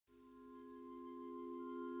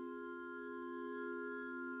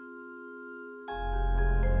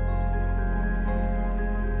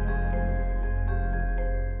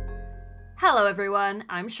Hello, everyone.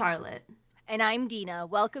 I'm Charlotte. And I'm Dina.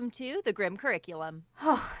 Welcome to the Grim Curriculum.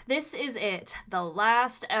 Oh, this is it, the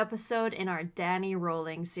last episode in our Danny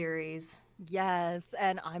Rolling series. Yes,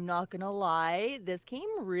 and I'm not gonna lie, this came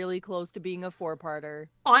really close to being a four-parter.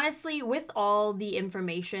 Honestly, with all the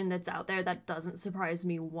information that's out there, that doesn't surprise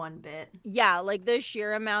me one bit. Yeah, like the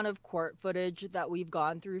sheer amount of court footage that we've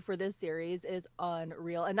gone through for this series is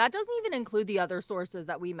unreal. And that doesn't even include the other sources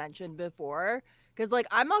that we mentioned before. Because, like,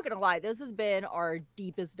 I'm not gonna lie, this has been our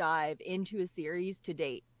deepest dive into a series to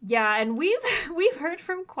date. Yeah, and we've heard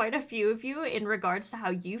from quite a few of you in regards to how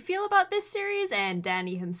you feel about this series and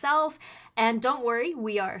Danny himself. And don't worry,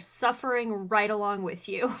 we are suffering right along with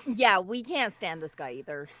you. Yeah, we can't stand this guy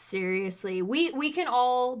either. Seriously, we can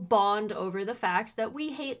all bond over the fact that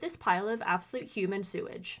we hate this pile of absolute human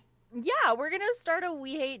sewage. Yeah, we're gonna start a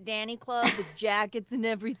We Hate Danny club with jackets and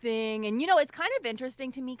everything. And it's kind of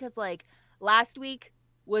interesting to me because, like, last week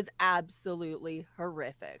was absolutely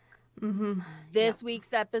horrific. This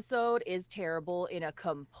week's episode is terrible in a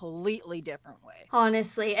completely different way.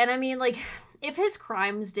 Honestly, and I mean, like, if his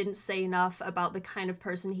crimes didn't say enough about the kind of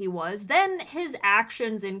person he was, then his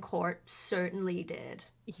actions in court certainly did.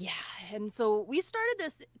 Yeah, and so we started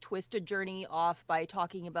this twisted journey off by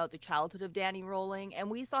talking about the childhood of Danny Rolling, and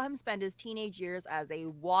we saw him spend his teenage years as a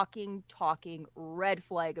walking, talking red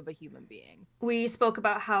flag of a human being. We spoke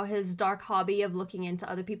about how his dark hobby of looking into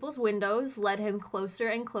other people's windows led him closer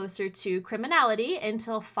and closer to criminality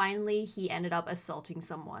until finally he ended up assaulting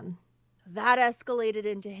someone. That escalated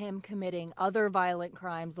into him committing other violent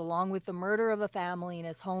crimes along with the murder of a family in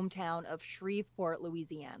his hometown of Shreveport,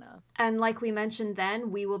 Louisiana. And like we mentioned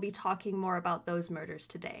then, we will be talking more about those murders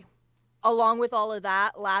today. Along with all of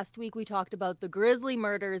that, last week we talked about the grisly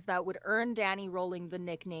murders that would earn Danny Rolling the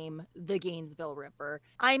nickname the Gainesville Ripper.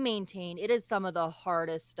 I maintain it is some of the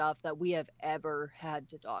hardest stuff that we have ever had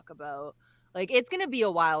to talk about. Like, it's going to be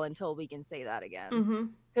a while until we can say that again.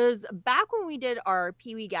 Because back when we did our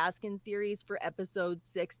Pee Wee Gaskin series for episodes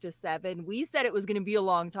 6 to 7, we said it was going to be a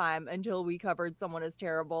long time until we covered someone as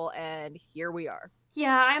terrible, and here we are.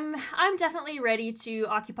 Yeah, I'm definitely ready to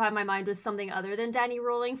occupy my mind with something other than Danny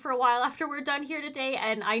Rolling for a while after we're done here today,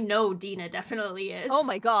 and I know Dina definitely is. Oh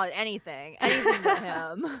my god, anything with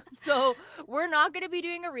him. So we're not going to be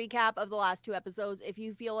doing a recap of the last two episodes. If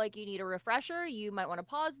you feel like you need a refresher, you might want to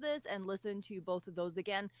pause this and listen to both of those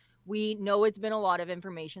again. We know it's been a lot of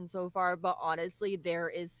information so far, but honestly, there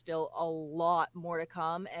is still a lot more to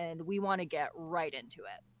come, and we want to get right into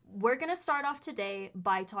it. We're going to start off today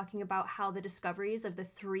by talking about how the discoveries of the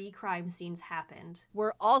 3 crime scenes happened.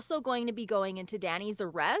 We're also going to be going into Danny's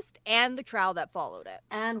arrest and the trial that followed it.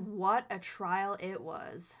 And what a trial it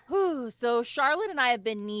was. So Charlotte and I have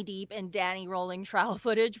been knee-deep in Danny Rolling trial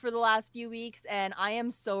footage for the last few weeks, and I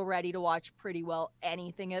am so ready to watch pretty well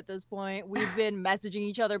anything at this point. We've been messaging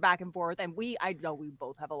each other back and forth, and I know we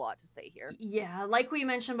both have a lot to say here. Yeah, like we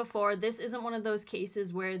mentioned before, this isn't one of those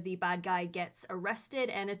cases where the bad guy gets arrested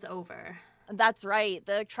and it's over. That's right.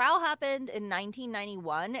 The trial happened in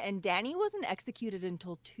 1991, and Danny wasn't executed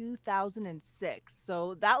until 2006.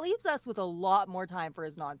 So that leaves us with a lot more time for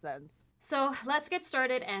his nonsense. So let's get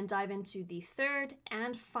started and dive into the third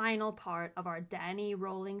and final part of our Danny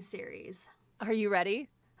Rolling series. Are you ready?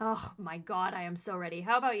 Oh my god, I am so ready.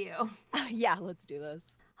 How about you? Yeah, let's do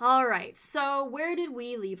this. All right, so where did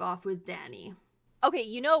we leave off with Danny? Okay,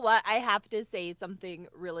 you know what? I have to say something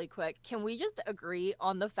really quick. Can we just agree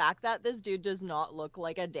on the fact that this dude does not look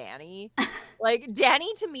like a Danny? Like,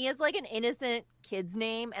 Danny to me is like an innocent kid's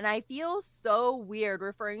name, and I feel so weird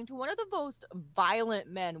referring to one of the most violent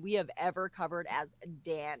men we have ever covered as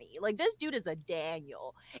Danny. Like, this dude is a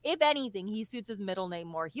Daniel. If anything, he suits his middle name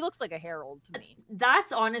more. He looks like a Harold to me.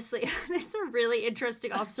 That's honestly, it's a really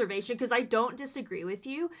interesting observation because I don't disagree with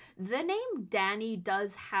you. The name Danny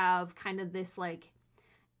does have kind of this, like,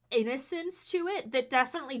 innocence to it that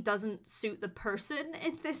definitely doesn't suit the person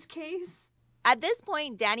in this case. At this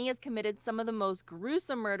point, Danny has committed some of the most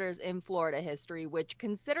gruesome murders in Florida history, which,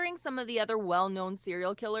 considering some of the other well-known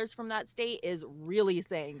serial killers from that state, is really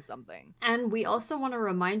saying something. And we also want to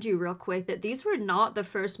remind you real quick that these were not the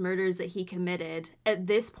first murders that he committed. At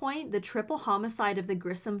this point, the triple homicide of the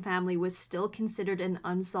Grissom family was still considered an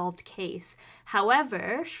unsolved case.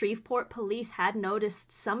 However, Shreveport police had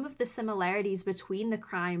noticed some of the similarities between the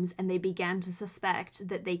crimes, and they began to suspect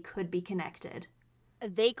that they could be connected.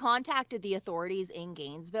 They contacted the authorities in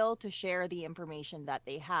Gainesville to share the information that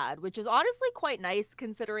they had, which is honestly quite nice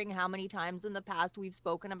considering how many times in the past we've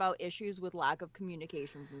spoken about issues with lack of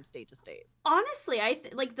communication from state to state. Honestly,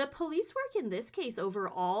 like the police work in this case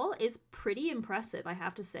overall is pretty impressive, I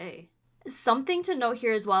have to say. Something to note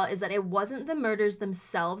here as well is that it wasn't the murders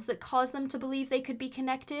themselves that caused them to believe they could be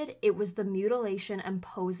connected, it was the mutilation and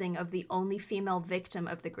posing of the only female victim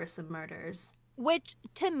of the Grissom murders. Which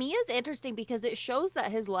to me is interesting because it shows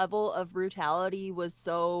that his level of brutality was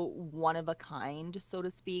so one of a kind, so to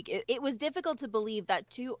speak. It was difficult to believe that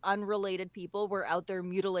two unrelated people were out there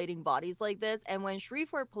mutilating bodies like this. And when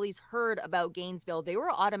Shreveport police heard about Gainesville, they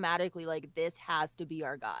were automatically like, this has to be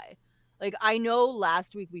our guy. Like, I know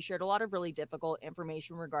last week we shared a lot of really difficult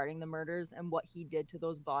information regarding the murders and what he did to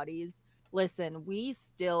those bodies. Listen, we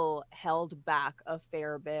still held back a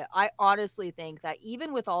fair bit. I honestly think that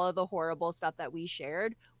even with all of the horrible stuff that we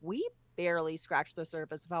shared, we barely scratched the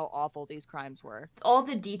surface of how awful these crimes were. All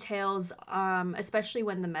the details, especially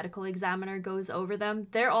when the medical examiner goes over them,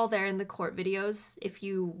 they're all there in the court videos if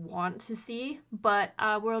you want to see, but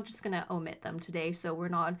we're just going to omit them today so we're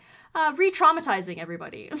not re-traumatizing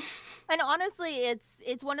everybody. And honestly,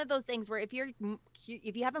 it's one of those things where if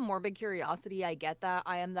you have a morbid curiosity, I get that.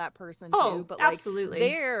 I am that person too, but like, absolutely.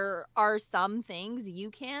 There are some things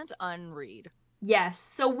you can't unread. Yes,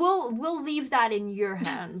 so we'll leave that in your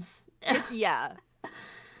hands. Yeah.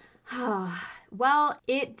 Well,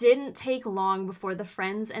 it didn't take long before the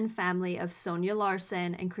friends and family of Sonia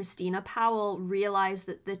Larson and Christina Powell realized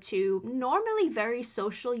that the two normally very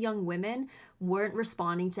social young women weren't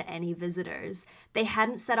responding to any visitors. They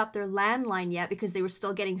hadn't set up their landline yet because they were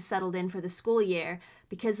still getting settled in for the school year.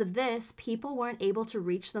 Because of this, people weren't able to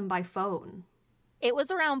reach them by phone. It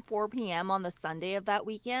was around 4 p.m. on the Sunday of that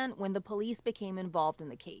weekend when the police became involved in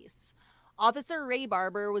the case. Officer Ray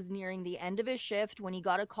Barber was nearing the end of his shift when he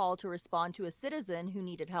got a call to respond to a citizen who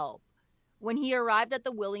needed help. When he arrived at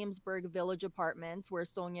the Williamsburg Village Apartments where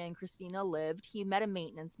Sonia and Christina lived, he met a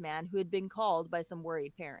maintenance man who had been called by some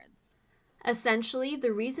worried parents. Essentially,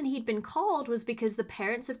 the reason he'd been called was because the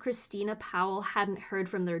parents of Christina Powell hadn't heard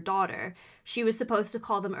from their daughter. She was supposed to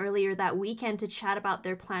call them earlier that weekend to chat about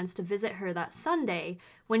their plans to visit her that Sunday.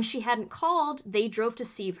 When she hadn't called, they drove to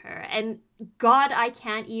see her. And God, I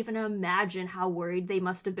can't even imagine how worried they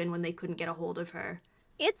must have been when they couldn't get a hold of her.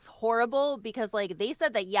 It's horrible because, like, they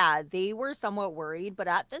said that, yeah, they were somewhat worried, but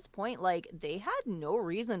at this point, like, they had no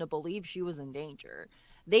reason to believe she was in danger.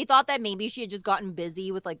 They thought that maybe she had just gotten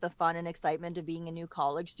busy with, like, the fun and excitement of being a new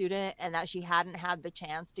college student and that she hadn't had the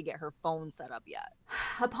chance to get her phone set up yet.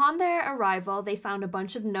 Upon their arrival, they found a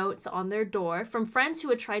bunch of notes on their door from friends who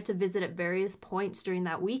had tried to visit at various points during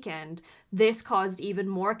that weekend. This caused even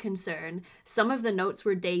more concern. Some of the notes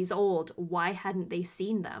were days old. Why hadn't they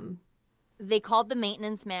seen them? They called the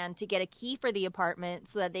maintenance man to get a key for the apartment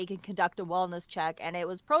so that they could conduct a wellness check, and it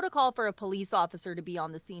was protocol for a police officer to be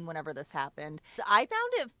on the scene whenever this happened. I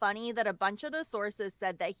found it funny that a bunch of the sources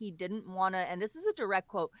said that he didn't want to, and this is a direct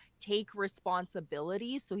quote, take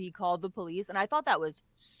responsibility, so he called the police, and I thought that was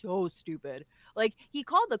so stupid. Like, he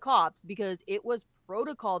called the cops because it was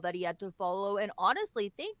protocol that he had to follow, and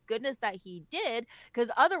honestly, thank goodness that he did, because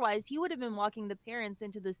otherwise he would have been walking the parents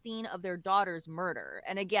into the scene of their daughter's murder.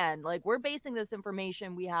 And again, like, we're basing this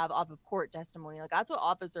information we have off of court testimony. Like, that's what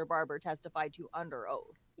Officer Barber testified to under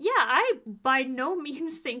oath. Yeah, I by no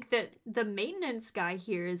means think that the maintenance guy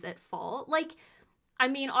here is at fault. Like, I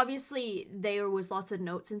mean, obviously there was lots of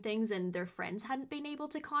notes and things and their friends hadn't been able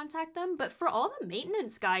to contact them, but for all the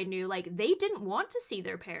maintenance guy knew, like, they didn't want to see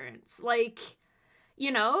their parents. Like, you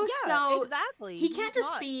know, Yeah, so exactly. he can't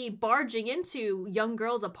just be barging into young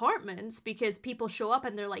girls' apartments because people show up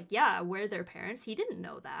and they're like, yeah, we're their parents. He didn't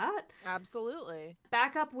know that. Absolutely.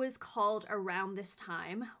 Backup was called around this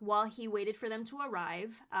time. While he waited for them to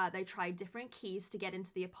arrive, they tried different keys to get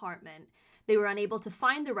into the apartment. They were unable to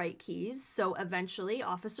find the right keys, so eventually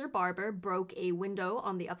Officer Barber broke a window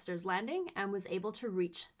on the upstairs landing and was able to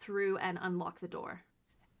reach through and unlock the door.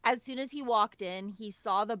 As soon as he walked in, he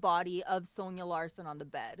saw the body of Sonia Larson on the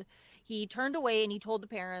bed. He turned away and he told the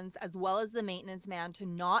parents, as well as the maintenance man, to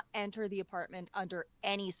not enter the apartment under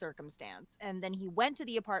any circumstance. And then he went to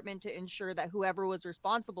the apartment to ensure that whoever was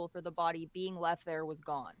responsible for the body being left there was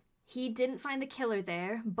gone. He didn't find the killer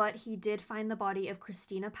there, but he did find the body of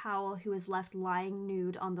Christina Powell, who was left lying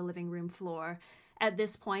nude on the living room floor. At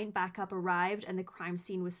this point, backup arrived and the crime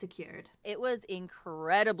scene was secured. It was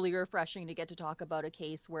incredibly refreshing to get to talk about a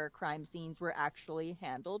case where crime scenes were actually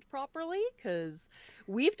handled properly, because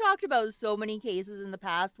we've talked about so many cases in the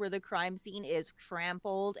past where the crime scene is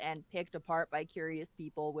trampled and picked apart by curious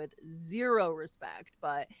people with zero respect.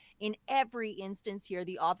 But in every instance here,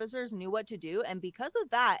 the officers knew what to do, and because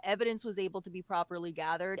of that, evidence was able to be properly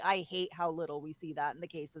gathered. I hate how little we see that in the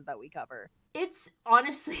cases that we cover. It's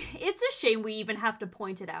honestly, it's a shame we even have to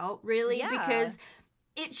point it out, really, Yeah. because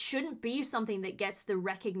it shouldn't be something that gets the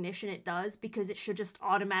recognition it does, because it should just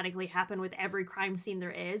automatically happen with every crime scene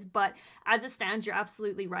there is. But as it stands, you're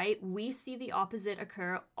absolutely right. We see the opposite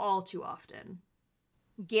occur all too often.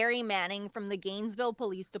 Gary Manning from the Gainesville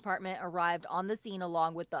Police Department arrived on the scene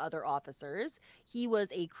along with the other officers. He was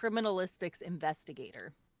a criminalistics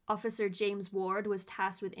investigator. Officer James Ward was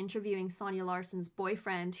tasked with interviewing Sonia Larson's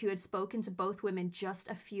boyfriend, who had spoken to both women just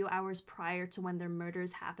a few hours prior to when their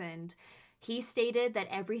murders happened. He stated that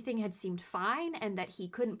everything had seemed fine and that he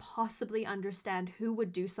couldn't possibly understand who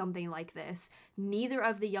would do something like this. Neither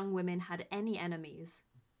of the young women had any enemies.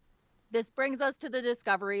 This brings us to the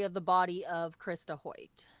discovery of the body of Krista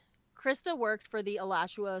Hoyt. Krista worked for the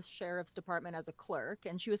Alachua Sheriff's Department as a clerk,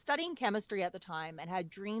 and she was studying chemistry at the time and had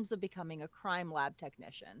dreams of becoming a crime lab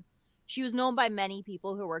technician. She was known by many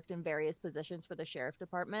people who worked in various positions for the Sheriff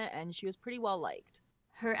Department, and she was pretty well liked.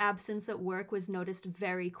 Her absence at work was noticed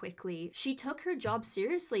very quickly. She took her job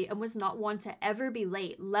seriously and was not one to ever be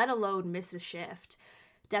late, let alone miss a shift.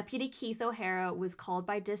 Deputy Keith O'Hara was called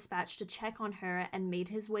by dispatch to check on her and made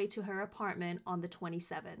his way to her apartment on the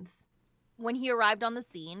 27th. When he arrived on the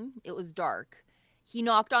scene, it was dark. He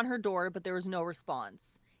knocked on her door, but there was no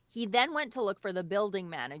response. He then went to look for the building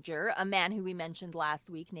manager, a man who we mentioned last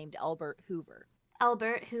week named Albert Hoover.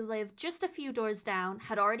 Albert, who lived just a few doors down,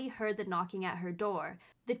 had already heard the knocking at her door.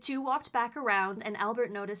 The two walked back around, and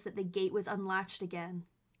Albert noticed that the gate was unlatched again.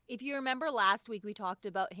 If you remember last week, we talked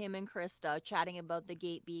about him and Krista chatting about the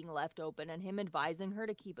gate being left open and him advising her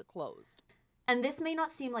to keep it closed. And this may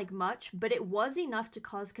not seem like much, but it was enough to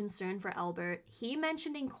cause concern for Albert. He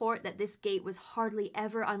mentioned in court that this gate was hardly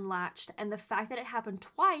ever unlatched, and the fact that it happened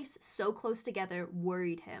twice so close together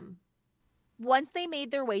worried him. Once they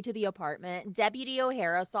made their way to the apartment, Deputy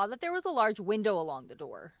O'Hara saw that there was a large window along the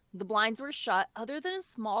door. The blinds were shut, other than a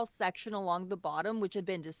small section along the bottom which had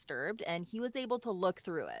been disturbed, and he was able to look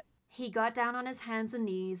through it. He got down on his hands and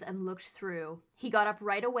knees and looked through. He got up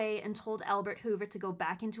right away and told Albert Hoover to go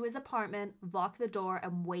back into his apartment, lock the door,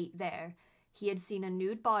 and wait there. He had seen a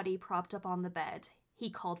nude body propped up on the bed. He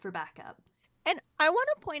called for backup. And I want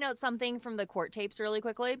to point out something from the court tapes really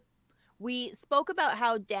quickly. We spoke about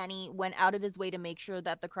how Danny went out of his way to make sure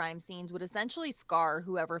that the crime scenes would essentially scar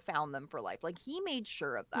whoever found them for life. Like, he made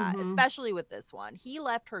sure of that, especially with this one. He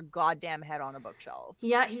left her goddamn head on a bookshelf.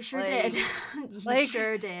 Yeah, he sure did. He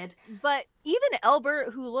sure did. But even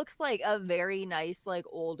Albert, who looks like a very nice,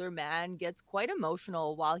 older man, gets quite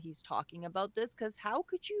emotional while he's talking about this, because how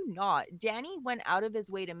could you not? Danny went out of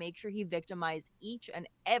his way to make sure he victimized each and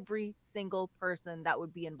every single person that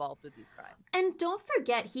would be involved with these crimes. And don't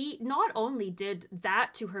forget, he not only did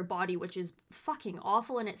that to her body, which is fucking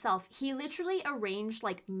awful in itself, he literally arranged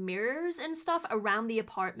mirrors and stuff around the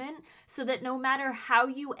apartment so that no matter how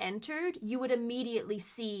you entered, you would immediately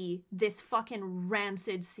see this fucking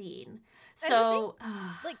rancid scene. So,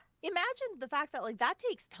 imagine the fact that that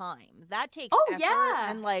takes time, that takes effort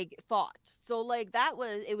and thought. So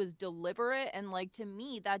it was deliberate, and to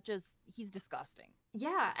me that just, he's disgusting.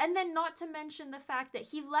 Yeah, and then not to mention the fact that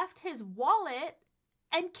he left his wallet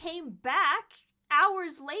and came back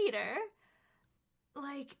hours later,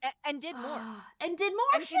 and did more, and did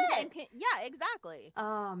more shit. Yeah, exactly.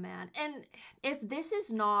 Oh man, and if this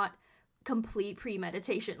is not complete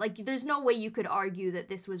premeditation, there's no way you could argue that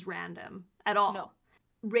this was random at all. No.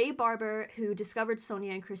 Ray Barber, who discovered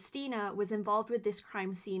Sonia and Christina, was involved with this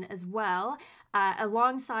crime scene as well,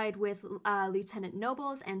 alongside with Lieutenant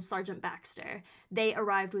Nobles and Sergeant Baxter. They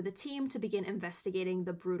arrived with a team to begin investigating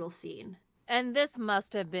the brutal scene. And this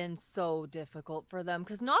must have been so difficult for them,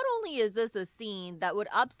 because not only is this a scene that would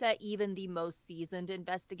upset even the most seasoned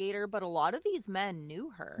investigator, but a lot of these men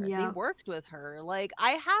knew her. Yeah. They worked with her.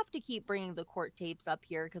 I have to keep bringing the court tapes up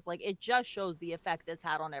here, because it just shows the effect this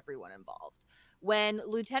had on everyone involved. When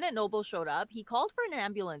Lieutenant Noble showed up, he called for an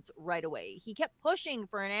ambulance right away. He kept pushing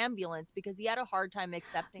for an ambulance because he had a hard time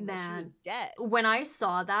accepting that she was dead. When I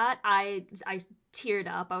saw that, I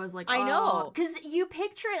teared up. I was like, oh. I know. Because you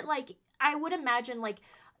picture it I would imagine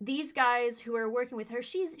these guys who are working with her,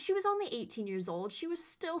 she was only 18 years old. She was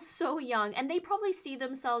still so young, and they probably see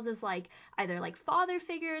themselves as either father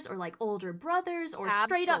figures or older brothers or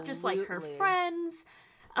straight up just her friends.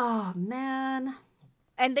 Oh man.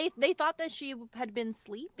 And they thought that she had been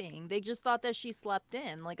sleeping. They just thought that she slept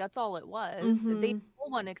in. That's all it was. No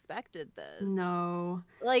one expected this. No.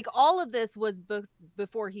 All of this was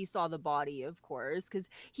before he saw the body, of course, because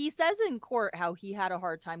he says in court how he had a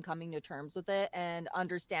hard time coming to terms with it and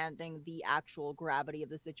understanding the actual gravity of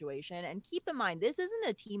the situation. And keep in mind, this isn't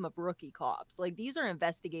a team of rookie cops. These are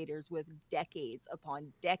investigators with decades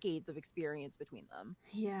upon decades of experience between them.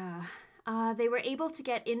 Yeah. They were able to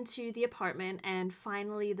get into the apartment, and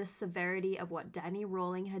finally, the severity of what Danny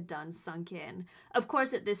Rolling had done sunk in. Of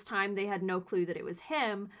course, at this time, they had no clue that it was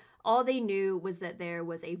him. All they knew was that there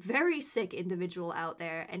was a very sick individual out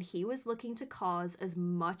there, and he was looking to cause as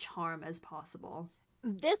much harm as possible.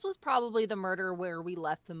 This was probably the murder where we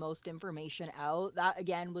left the most information out. That,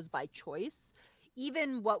 again, was by choice.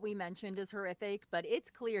 Even what we mentioned is horrific, but it's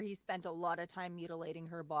clear he spent a lot of time mutilating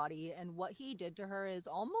her body, and what he did to her is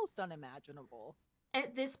almost unimaginable.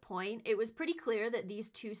 At this point, it was pretty clear that these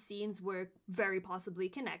two scenes were very possibly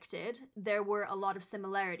connected. There were a lot of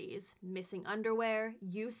similarities: missing underwear,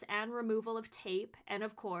 use and removal of tape, and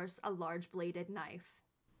of course, a large bladed knife.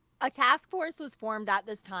 A task force was formed at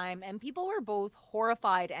this time, and people were both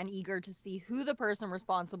horrified and eager to see who the person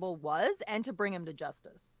responsible was and to bring him to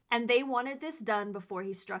justice. And they wanted this done before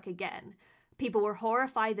he struck again. People were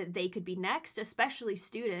horrified that they could be next, especially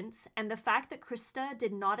students, and the fact that Krista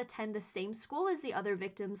did not attend the same school as the other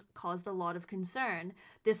victims caused a lot of concern.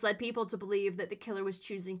 This led people to believe that the killer was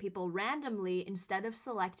choosing people randomly instead of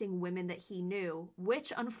selecting women that he knew,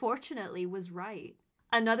 which unfortunately was right.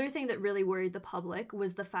 Another thing that really worried the public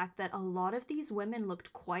was the fact that a lot of these women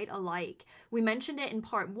looked quite alike. We mentioned it in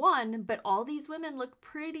part 1, but all these women looked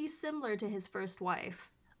pretty similar to his first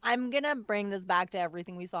wife. I'm gonna bring this back to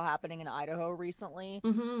everything we saw happening in Idaho recently.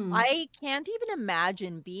 Mm-hmm. I can't even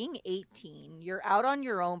imagine being 18. You're out on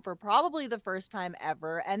your own for probably the first time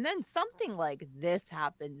ever, and then something like this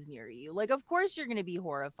happens near you. Like, of course, you're gonna be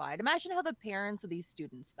horrified. Imagine how the parents of these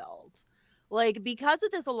students felt. Like, because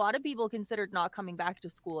of this, a lot of people considered not coming back to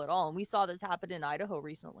school at all. And we saw this happen in Idaho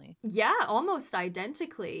recently. Yeah, almost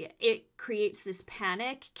identically. It creates this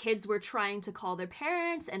panic. Kids were trying to call their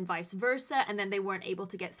parents and vice versa, and then they weren't able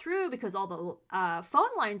to get through because all the phone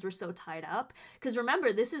lines were so tied up. Because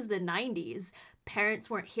remember, this is the 90s. Parents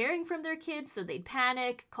weren't hearing from their kids, so they'd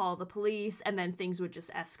panic, call the police, and then things would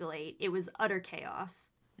just escalate. It was utter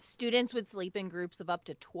chaos. Students would sleep in groups of up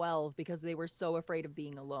to 12 because they were so afraid of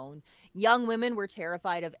being alone. Young women were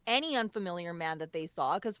terrified of any unfamiliar man that they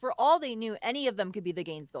saw because, for all they knew, any of them could be the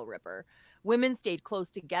Gainesville Ripper. Women stayed close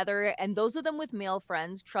together, and those of them with male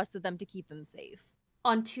friends trusted them to keep them safe.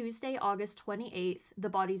 On Tuesday, August 28th, the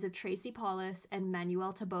bodies of Tracy Paulus and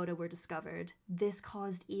Manuel Taboada were discovered. This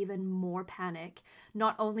caused even more panic.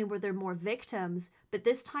 Not only were there more victims, but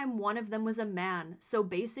this time one of them was a man. So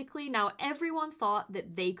basically, now everyone thought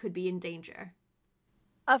that they could be in danger.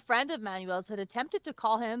 A friend of Manuel's had attempted to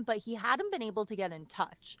call him, but he hadn't been able to get in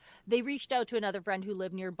touch. They reached out to another friend who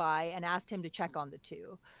lived nearby and asked him to check on the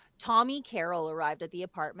two. Tommy Carroll arrived at the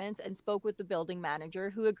apartment and spoke with the building manager,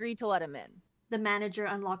 who agreed to let him in. The manager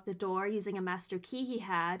unlocked the door using a master key he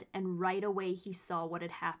had, and right away he saw what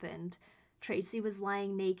had happened. Tracy was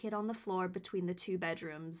lying naked on the floor between the two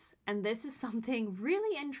bedrooms, and this is something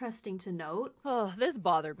really interesting to note. Oh, this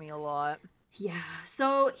bothered me a lot. Yeah,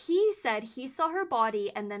 so he said he saw her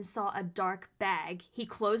body and then saw a dark bag. He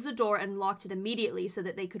closed the door and locked it immediately so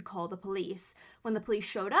that they could call the police. When the police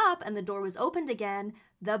showed up and the door was opened again,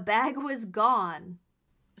 the bag was gone.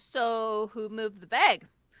 So, who moved the bag?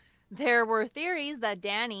 There were theories that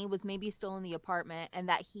Danny was maybe still in the apartment and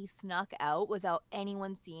that he snuck out without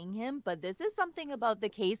anyone seeing him, but this is something about the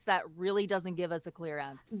case that really doesn't give us a clear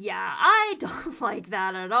answer. Yeah, I don't like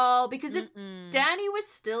that at all, because if Danny was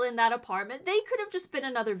still in that apartment, they could have just been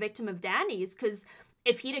another victim of Danny's, because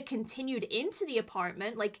if he'd have continued into the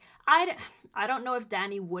apartment, like, I don't know if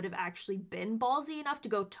Danny would have actually been ballsy enough to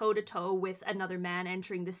go toe-to-toe with another man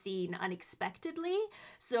entering the scene unexpectedly,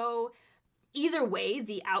 so either way,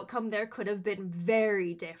 the outcome there could have been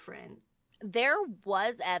very different. There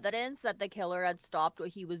was evidence that the killer had stopped what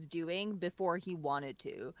he was doing before he wanted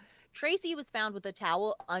to. Tracy was found with a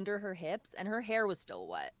towel under her hips and her hair was still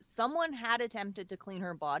wet. Someone had attempted to clean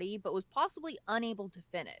her body but was possibly unable to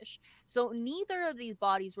finish. So neither of these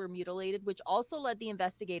bodies were mutilated, which also led the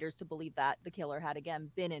investigators to believe that the killer had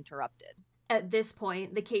again been interrupted. At this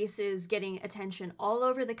point, the case is getting attention all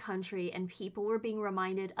over the country, and people were being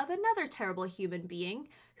reminded of another terrible human being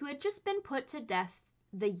who had just been put to death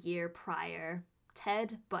the year prior.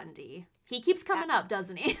 Ted Bundy. He keeps coming up,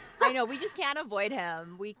 doesn't he? I know, we just can't avoid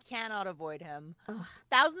him. We cannot avoid him. Ugh.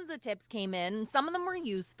 Thousands of tips came in. Some of them were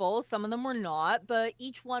useful, some of them were not, but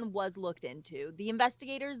each one was looked into. The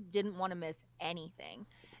investigators didn't want to miss anything.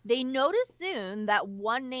 They noticed soon that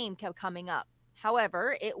one name kept coming up.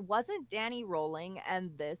 However, it wasn't Danny Rolling,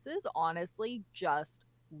 and this is honestly just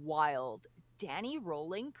wild. Danny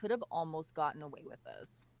Rolling could have almost gotten away with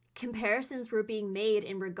this. Comparisons were being made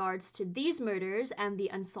in regards to these murders and the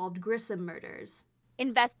unsolved Grissom murders.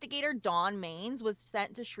 Investigator Don Maines was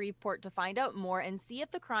sent to Shreveport to find out more and see if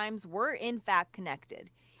the crimes were in fact connected.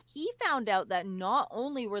 He found out that not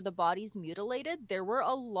only were the bodies mutilated, there were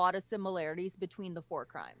a lot of similarities between the 4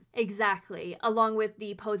 crimes. Exactly. Along with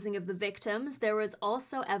the posing of the victims, there was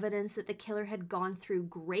also evidence that the killer had gone through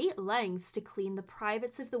great lengths to clean the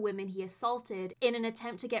privates of the women he assaulted in an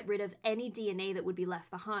attempt to get rid of any DNA that would be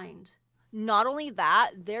left behind. Not only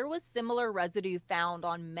that, there was similar residue found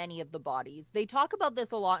on many of the bodies. They talk about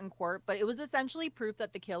this a lot in court, but it was essentially proof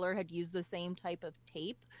that the killer had used the same type of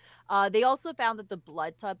tape. They also found that the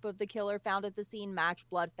blood type of the killer found at the scene matched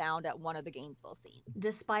blood found at one of the Gainesville scenes.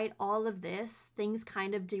 Despite all of this, things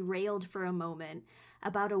kind of derailed for a moment.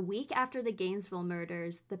 About a week after the Gainesville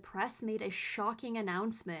murders, the press made a shocking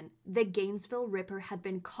announcement. The Gainesville Ripper had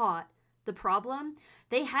been caught. The problem?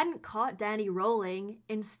 They hadn't caught Danny Rolling.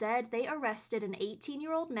 Instead, they arrested an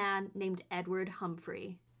 18-year-old man named Edward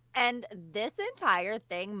Humphrey. And this entire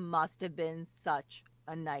thing must have been such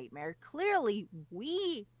a nightmare. Clearly,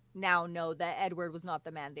 we now know that Edward was not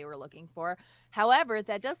the man they were looking for. However,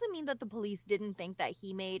 that doesn't mean that the police didn't think that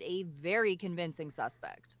he made a very convincing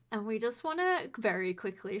suspect. And we just want to very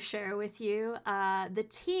quickly share with you the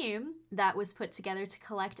team that was put together to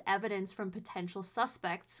collect evidence from potential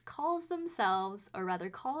suspects called themselves,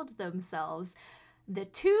 the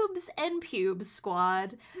Tubes and Pubes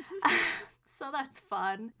Squad. So that's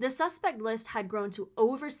fun. The suspect list had grown to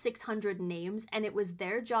over 600 names, and it was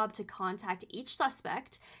their job to contact each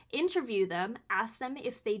suspect, interview them, ask them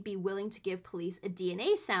if they'd be willing to give police a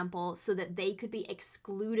DNA sample so that they could be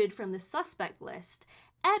excluded from the suspect list.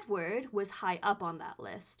 Edward was high up on that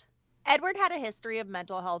list. Edward had a history of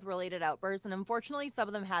mental health related outbursts, and unfortunately some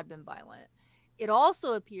of them had been violent. It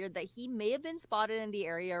also appeared that he may have been spotted in the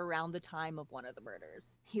area around the time of one of the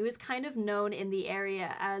murders. He was kind of known in the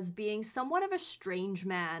area as being somewhat of a strange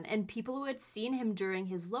man, and people who had seen him during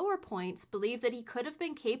his lower points believed that he could have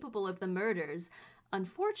been capable of the murders.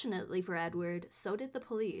 Unfortunately for Edward, so did the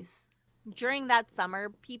police. During that summer,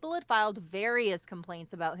 people had filed various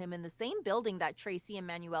complaints about him in the same building that Tracy and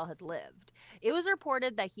Manuel had lived. It was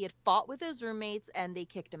reported that he had fought with his roommates and they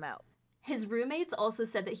kicked him out. His roommates also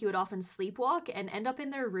said that he would often sleepwalk and end up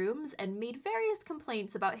in their rooms and made various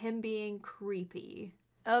complaints about him being creepy.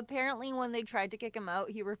 Apparently, when they tried to kick him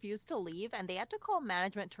out, he refused to leave and they had to call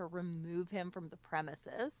management to remove him from the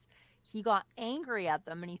premises. He got angry at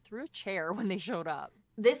them and he threw a chair when they showed up.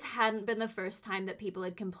 This hadn't been the first time that people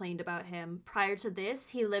had complained about him. Prior to this,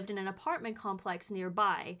 he lived in an apartment complex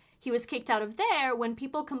nearby. He was kicked out of there when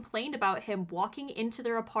people complained about him walking into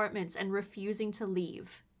their apartments and refusing to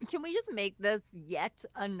leave. Can we just make this yet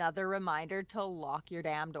another reminder to lock your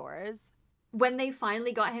damn doors? When they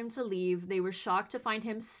finally got him to leave, they were shocked to find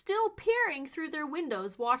him still peering through their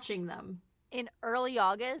windows watching them. In early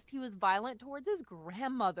August, he was violent towards his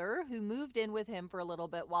grandmother, who moved in with him for a little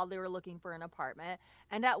bit while they were looking for an apartment.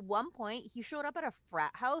 And at one point, he showed up at a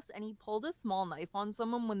frat house and he pulled a small knife on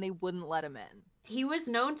someone when they wouldn't let him in. He was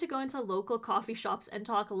known to go into local coffee shops and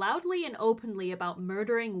talk loudly and openly about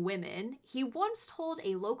murdering women. He once told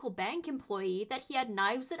a local bank employee that he had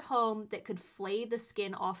knives at home that could flay the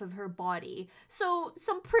skin off of her body. So,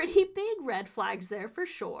 some pretty big red flags there for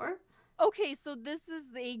sure. Okay, so this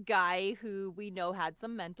is a guy who we know had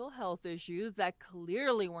some mental health issues that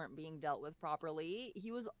clearly weren't being dealt with properly.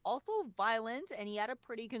 He was also violent and he had a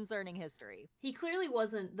pretty concerning history. He clearly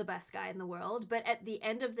wasn't the best guy in the world, but at the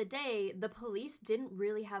end of the day, the police didn't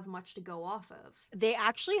really have much to go off of. They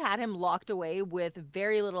actually had him locked away with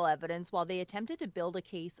very little evidence while they attempted to build a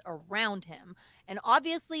case around him. And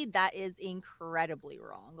obviously that is incredibly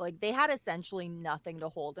wrong. Like, they had essentially nothing to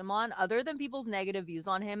hold him on other than people's negative views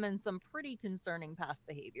on him and some pretty concerning past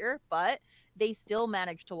behavior, but they still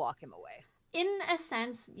managed to lock him away. In a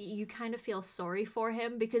sense, you kind of feel sorry for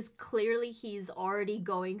him because clearly he's already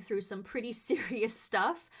going through some pretty serious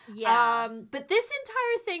stuff. Yeah. But this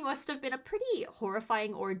entire thing must have been a pretty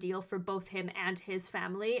horrifying ordeal for both him and his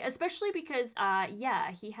family, especially because,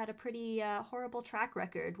 he had a pretty horrible track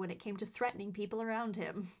record when it came to threatening people around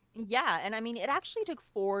him. Yeah, and I mean, it actually took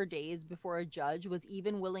 4 days before a judge was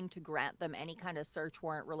even willing to grant them any kind of search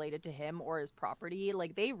warrant related to him or his property.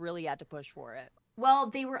 Like, they really had to push for it. Well,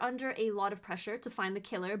 they were under a lot of pressure to find the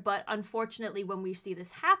killer, but unfortunately when we see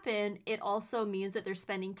this happen, it also means that they're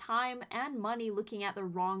spending time and money looking at the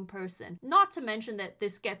wrong person. Not to mention that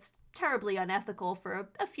this gets terribly unethical for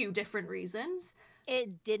a few different reasons.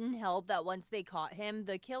 It didn't help that once they caught him,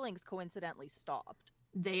 the killings coincidentally stopped.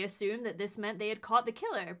 They assumed that this meant they had caught the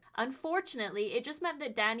killer. Unfortunately, it just meant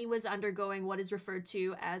that Danny was undergoing what is referred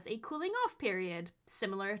to as a cooling off period,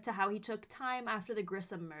 similar to how he took time after the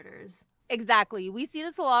Grissom murders. Exactly. We see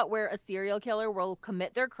this a lot where a serial killer will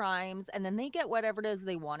commit their crimes and then they get whatever it is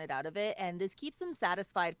they wanted out of it. And this keeps them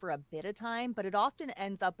satisfied for a bit of time, but it often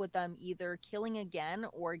ends up with them either killing again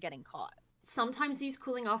or getting caught. Sometimes these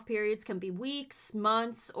cooling off periods can be weeks,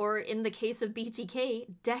 months, or in the case of BTK,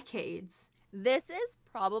 decades. This is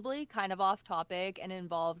probably kind of off topic and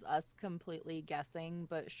involves us completely guessing,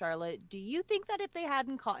 but Charlotte, do you think that if they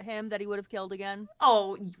hadn't caught him that he would have killed again?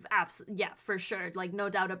 Oh, absolutely. Yeah, for sure. Like, no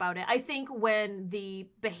doubt about it. I think when the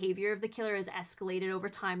behavior of the killer is escalated over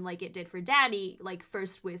time, like it did for Danny, like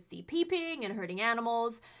first with the peeping and hurting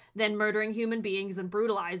animals, then murdering human beings and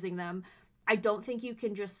brutalizing them, I don't think you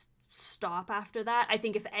can just stop after that. I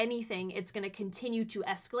think if anything, it's going to continue to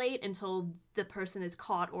escalate until the person is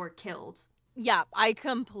caught or killed. Yeah, I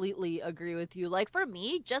completely agree with you. Like, for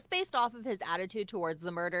me, just based off of his attitude towards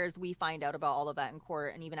the murders, we find out about all of that in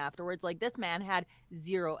court and even afterwards. Like, this man had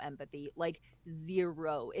zero empathy. Like,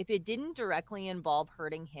 zero. If it didn't directly involve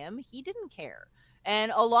hurting him, he didn't care.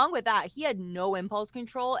 And along with that, he had no impulse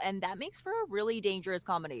control, and that makes for a really dangerous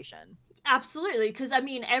combination. Absolutely, because I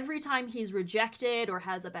mean, every time he's rejected or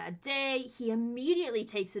has a bad day, he immediately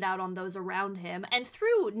takes it out on those around him, and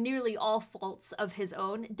through nearly all faults of his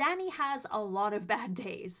own, Danny has a lot of bad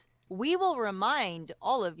days. We will remind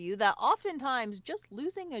all of you that oftentimes just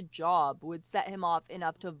losing a job would set him off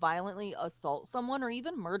enough to violently assault someone or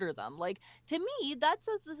even murder them. Like, to me, that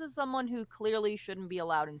says this is someone who clearly shouldn't be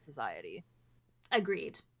allowed in society.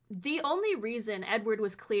 Agreed. The only reason Edward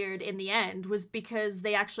was cleared in the end was because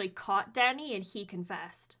they actually caught Danny and he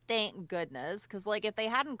confessed. Thank goodness, because like if they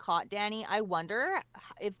hadn't caught Danny, I wonder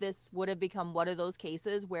if this would have become one of those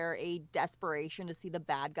cases where a desperation to see the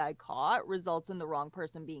bad guy caught results in the wrong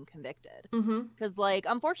person being convicted. Because like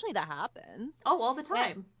unfortunately that happens. Oh, all the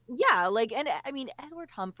time. Yeah, like, and I mean, Edward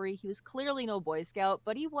Humphrey, he was clearly no Boy Scout,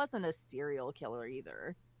 but he wasn't a serial killer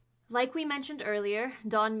either. Like we mentioned earlier,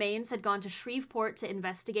 Don Maines had gone to Shreveport to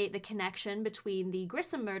investigate the connection between the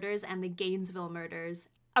Grissom murders and the Gainesville murders.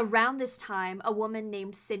 Around this time, a woman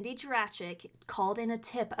named Cindy Jurachik called in a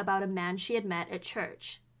tip about a man she had met at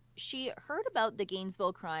church. She heard about the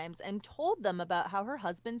Gainesville crimes and told them about how her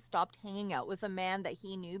husband stopped hanging out with a man that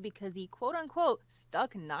he knew because he, quote-unquote,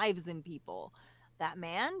 stuck knives in people. That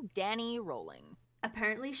man, Danny Rolling.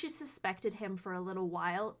 Apparently, she suspected him for a little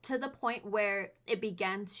while, to the point where it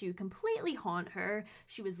began to completely haunt her.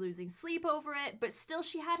 She was losing sleep over it, but still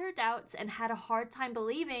she had her doubts and had a hard time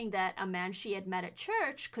believing that a man she had met at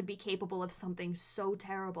church could be capable of something so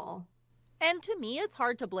terrible. And to me, it's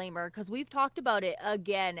hard to blame her because we've talked about it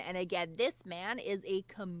again and again. This man is a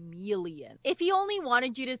chameleon. If he only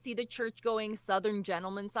wanted you to see the church-going Southern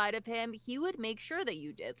gentleman side of him, he would make sure that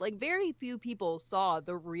you did. Like, very few people saw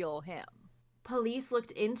the real him. Police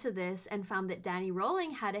looked into this and found that Danny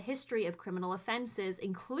Rolling had a history of criminal offenses,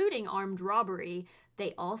 including armed robbery.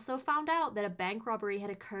 They also found out that a bank robbery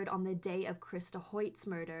had occurred on the day of Krista Hoyt's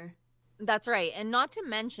murder. That's right, and not to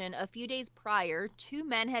mention, a few days prior, 2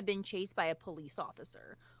 men had been chased by a police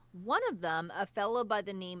officer. One of them, a fellow by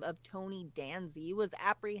the name of Tony Danzy, was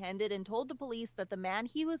apprehended and told the police that the man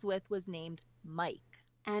he was with was named Mike.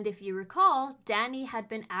 And if you recall, Danny had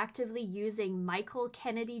been actively using Michael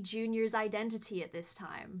Kennedy Jr.'s identity at this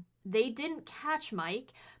time. They didn't catch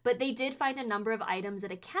Mike, but they did find a number of items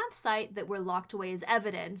at a campsite that were locked away as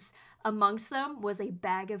evidence. Amongst them was a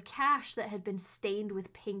bag of cash that had been stained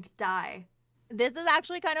with pink dye. This is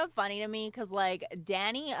actually kind of funny to me because, like,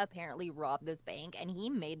 Danny apparently robbed this bank and he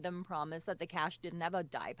made them promise that the cash didn't have a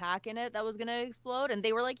dye pack in it that was going to explode. And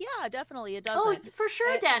they were like, yeah, definitely, it doesn't. Oh, for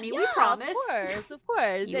sure, Danny, we promise. Of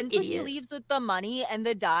course. You and so idiot. he leaves with the money and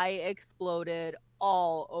the dye exploded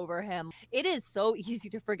all over him. It is so easy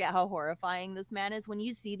to forget how horrifying this man is when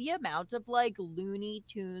you see the amount of, like, Looney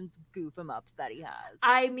Tunes goof em ups that he has.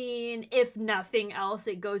 I mean, if nothing else,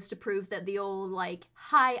 it goes to prove that the old, like,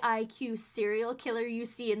 high IQ serial killer you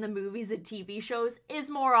see in the movies and TV shows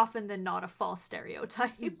is more often than not a false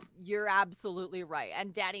stereotype. You're absolutely right.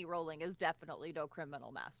 And Danny Rolling is definitely no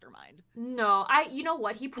criminal mastermind. No, you know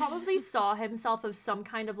what? He probably saw himself as some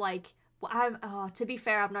kind of, like, to be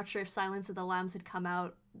fair, I'm not sure if Silence of the Lambs had come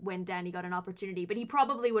out when Danny got an opportunity, but he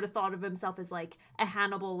probably would have thought of himself as like a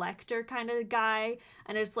Hannibal Lecter kind of guy.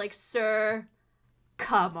 And it's like, sir,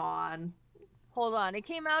 come on. Hold on. It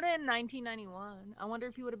came out in 1991. I wonder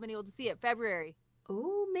if he would have been able to see it. February.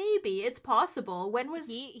 Oh, maybe. It's possible. When was...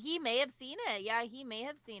 He may have seen it. Yeah, he may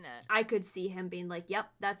have seen it. I could see him being like,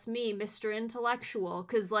 yep, that's me, Mr. Intellectual.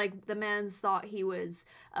 Because, like, the man's thought he was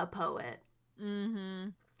a poet. Mm-hmm.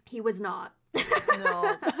 He was not.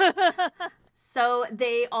 No. So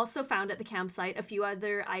they also found at the campsite a few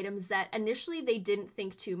other items that initially they didn't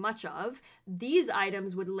think too much of. These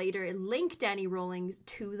items would later link Danny Rolling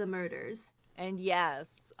to the murders. And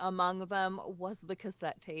yes, among them was the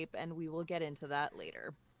cassette tape, and we will get into that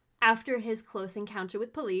later. After his close encounter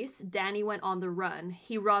with police, Danny went on the run.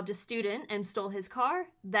 He robbed a student and stole his car,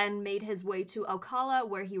 then made his way to Ocala,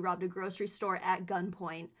 where he robbed a grocery store at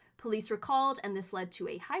gunpoint. Police were called, and this led to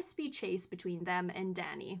a high-speed chase between them and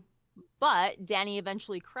Danny. But Danny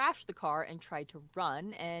eventually crashed the car and tried to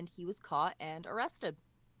run, and he was caught and arrested.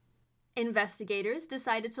 Investigators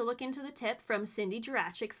decided to look into the tip from Cindy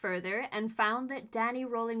Jurachik further and found that Danny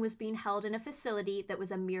Rolling was being held in a facility that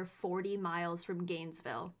was a mere 40 miles from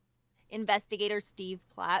Gainesville. Investigator Steve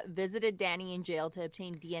Platt visited Danny in jail to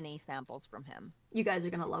obtain DNA samples from him. You guys are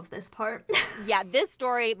going to love this part. Yeah, this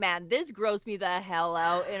story, man, this grossed me the hell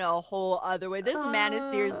out in a whole other way. This man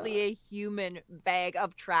is seriously a human bag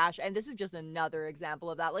of trash, and this is just another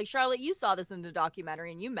example of that. Like, Charlotte, you saw this in the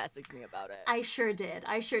documentary, and you messaged me about it. I sure did.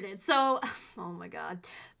 So, oh my God.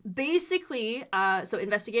 Basically, so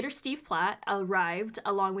investigator Steve Platt arrived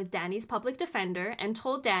along with Danny's public defender and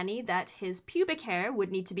told Danny that his pubic hair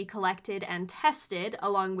would need to be collected and tested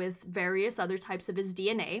along with various other types of his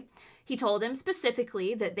DNA. He told him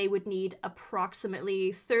specifically that they would need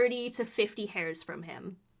approximately 30 to 50 hairs from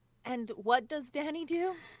him. And what does Danny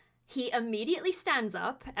do? He immediately stands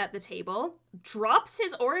up at the table, drops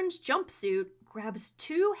his orange jumpsuit, grabs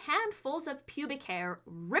 2 handfuls of pubic hair,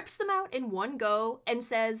 rips them out in one go, and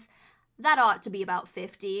says, "That ought to be about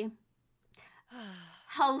 50.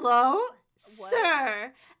 Hello? What?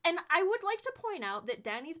 Sir. And I would like to point out that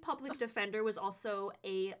Danny's public defender was also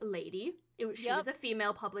a lady. She was a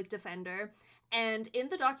female public defender. And in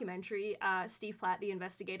the documentary, Steve Platt, the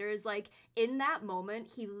investigator, is like, in that moment,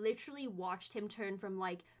 he literally watched him turn from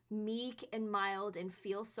like meek and mild and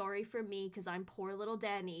feel sorry for me because I'm poor little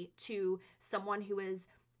Danny to someone who is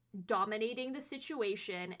dominating the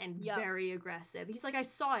situation and very aggressive. He's like, I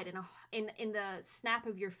saw it in the snap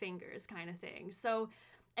of your fingers kind of thing. So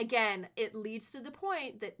again, it leads to the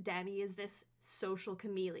point that Danny is this social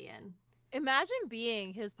chameleon. Imagine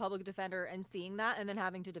being his public defender and seeing that and then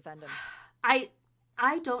having to defend him.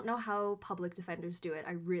 I don't know how public defenders do it.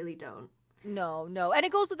 I really don't. No. And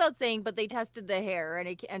it goes without saying, but they tested the hair and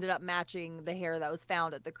it ended up matching the hair that was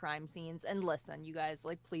found at the crime scenes. And listen, you guys,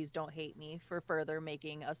 like, please don't hate me for further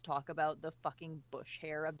making us talk about the fucking bush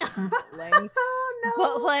hair of Danny. Oh, no.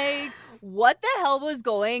 But, like, what the hell was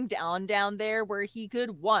going down there where he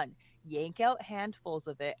could, 1, yank out handfuls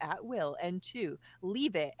of it at will, and 2,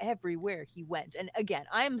 leave it everywhere he went. And again,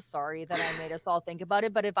 I'm sorry that I made us all think about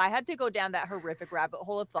it, but if I had to go down that horrific rabbit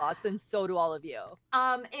hole of thoughts, and so do all of you.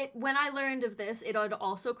 When I learned of this, it had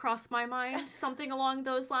also crossed my mind, something along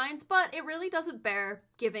those lines, but it really doesn't bear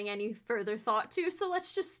giving any further thought to, so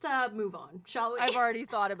let's just move on, shall we? I've already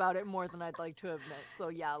thought about it more than I'd like to admit, so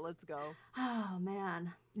yeah, let's go. Oh,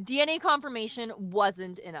 man. DNA confirmation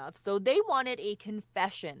wasn't enough, so they wanted a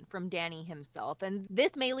confession from Danny himself, and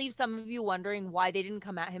this may leave some of you wondering why they didn't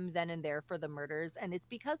come at him then and there for the murders, and it's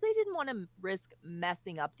because they didn't want to risk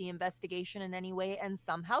messing up the investigation in any way and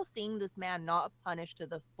somehow seeing this man not punished to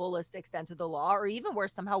the fullest extent of the law, or even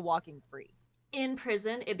worse, somehow walking free. In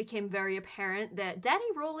prison, it became very apparent that Danny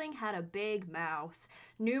Rolling had a big mouth.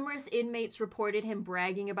 Numerous inmates reported him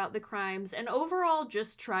bragging about the crimes and overall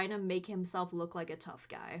just trying to make himself look like a tough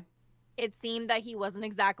guy. It seemed that he wasn't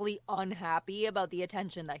exactly unhappy about the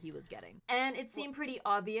attention that he was getting. And it seemed pretty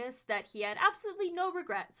obvious that he had absolutely no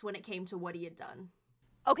regrets when it came to what he had done.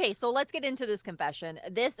 Okay, so let's get into this confession.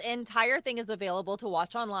 This entire thing is available to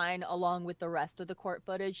watch online along with the rest of the court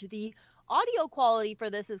footage. The audio quality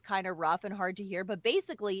for this is kind of rough and hard to hear, but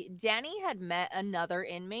basically, Danny had met another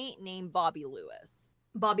inmate named Bobby Lewis.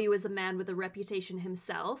 Bobby was a man with a reputation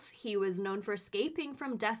himself. He was known for escaping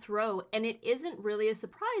from death row, and it isn't really a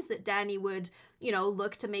surprise that Danny would,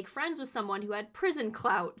 look to make friends with someone who had prison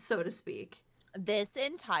clout, so to speak. This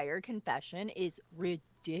entire confession is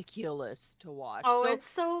ridiculous to watch. Oh, it's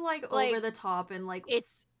so, over the top and,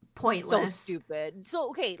 it's pointless. So stupid. So,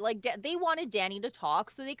 okay, they wanted Danny to talk,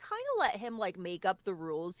 so they kind of let him, make up the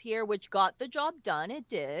rules here, which got the job done. It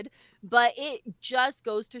did. But it just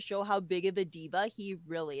goes to show how big of a diva he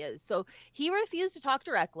really is. So, he refused to talk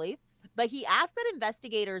directly, but he asked that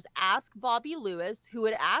investigators ask Bobby Lewis, who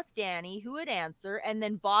would ask Danny, who would answer, and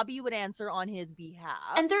then Bobby would answer on his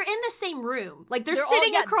behalf. And they're in the same room. They're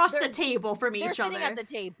sitting across the table from each other. They're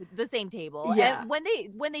sitting at the same table. Yeah. And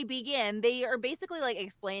when they begin, they are basically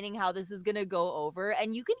explaining how this is going to go over,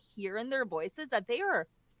 and you can hear in their voices that they are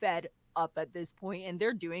fed up at this point, and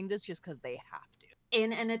they're doing this just because they have to.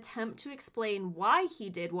 In an attempt to explain why he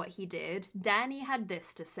did what he did, Danny had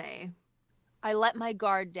this to say. I let my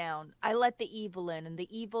guard down. I let the evil in, and the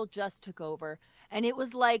evil just took over. And it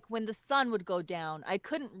was like when the sun would go down, I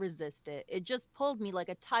couldn't resist it. It just pulled me like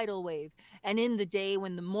a tidal wave. And in the day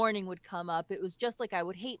when the morning would come up, it was just like I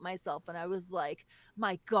would hate myself. And I was like,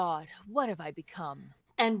 my God, what have I become?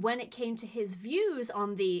 And when it came to his views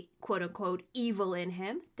on the quote-unquote evil in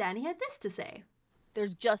him, Danny had this to say.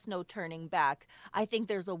 There's just no turning back. I think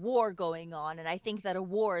there's a war going on, and I think that a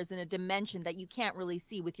war is in a dimension that you can't really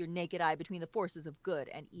see with your naked eye between the forces of good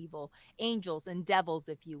and evil, angels and devils,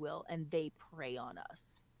 if you will, and they prey on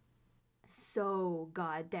us. So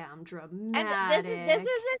goddamn dramatic. And this is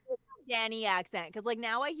a Danny accent, because like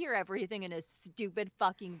now I hear everything in a stupid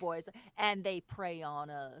fucking voice, and they prey on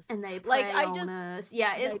us. And they prey on us.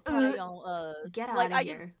 Yeah, they prey on us. Get out like, of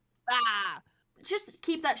here. Just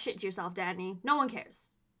keep that shit to yourself, Danny. No one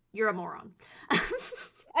cares. You're a moron. And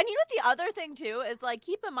you know the other thing too is like,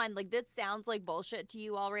 keep in mind, like, this sounds like bullshit to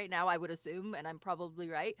you all right now, I would assume, and I'm probably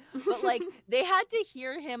right. But like they had to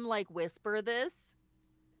hear him like whisper this.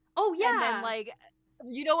 Oh yeah. And then like,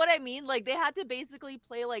 you know what I mean? Like they had to basically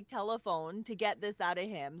play like telephone to get this out of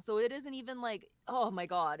him. So it isn't even like, oh my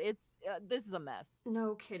God, it's this is a mess.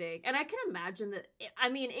 No kidding. And I can imagine that, I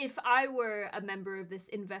mean, if I were a member of this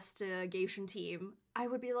investigation team, I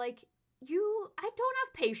would be like, I don't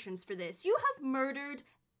have patience for this. You have murdered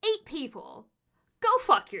 8 people. Go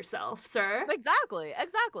fuck yourself, sir. Exactly.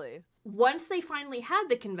 Once they finally had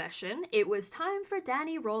the confession, it was time for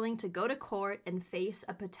Danny Rolling to go to court and face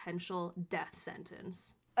a potential death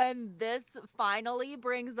sentence. And this finally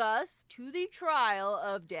brings us to the trial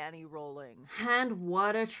of Danny Rolling. And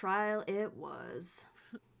what a trial it was.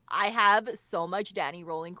 I have so much Danny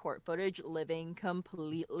Rolling court footage living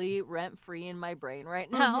completely rent-free in my brain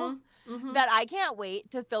right now that I can't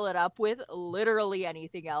wait to fill it up with literally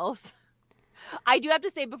anything else. I do have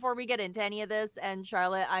to say before we get into any of this, and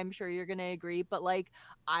Charlotte, I'm sure you're going to agree, but like,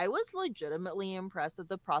 I was legitimately impressed with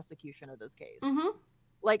the prosecution of this case.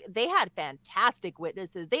 Like, they had fantastic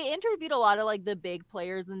witnesses. They interviewed a lot of like the big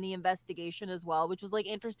players in the investigation as well, which was like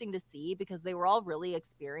interesting to see because they were all really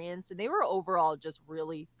experienced and they were overall just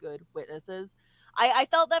really good witnesses. I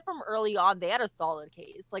felt that from early on, they had a solid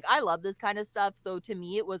case. Like, I love this kind of stuff. So to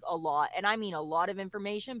me, it was a lot. And I mean, a lot of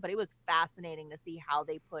information, but it was fascinating to see how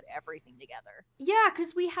they put everything together. Yeah,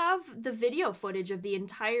 because we have the video footage of the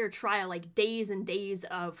entire trial, like days and days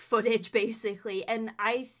of footage, basically. And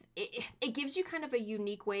it gives you kind of a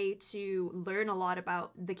unique way to learn a lot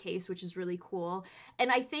about the case, which is really cool.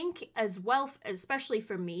 And I think as well, especially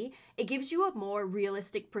for me, it gives you a more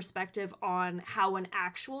realistic perspective on how an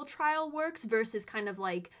actual trial works versus kind of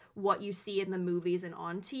like what you see in the movies and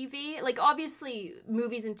on TV. Like, obviously,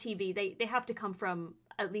 movies and TV, they have to come from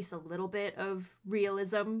at least a little bit of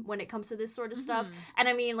realism when it comes to this sort of stuff. And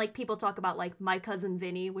I mean, like, people talk about like My Cousin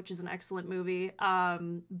Vinny, which is an excellent movie,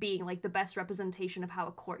 being like the best representation of how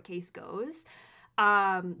a court case goes.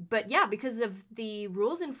 But yeah, because of the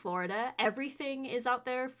rules in Florida, everything is out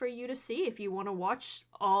there for you to see if you want to watch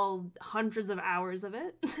all hundreds of hours of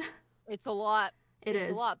it. It's a lot.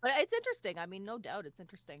 It's a lot, but it's interesting. I mean, no doubt it's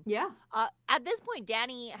interesting. Yeah. At this point,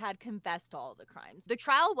 Danny had confessed to all the crimes. The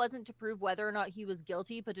trial wasn't to prove whether or not he was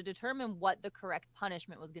guilty, but to determine what the correct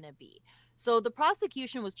punishment was going to be. So the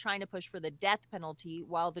prosecution was trying to push for the death penalty,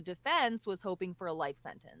 while the defense was hoping for a life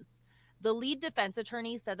sentence. The lead defense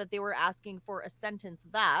attorney said that they were asking for a sentence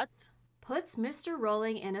that puts Mr.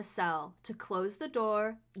 Rolling in a cell. To close the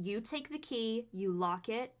door, you take the key, you lock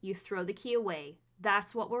it, you throw the key away.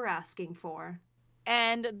 That's what we're asking for.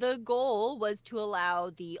 And the goal was to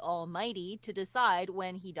allow the Almighty to decide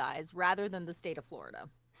when he dies rather than the state of Florida.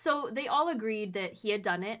 So they all agreed that he had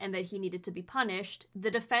done it and that he needed to be punished.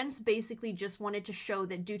 The defense basically just wanted to show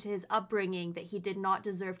that due to his upbringing that he did not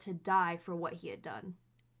deserve to die for what he had done.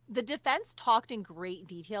 The defense talked in great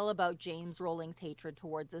detail about James Rolling's hatred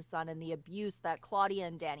towards his son and the abuse that Claudia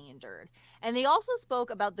and Danny endured. And they also spoke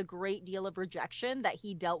about the great deal of rejection that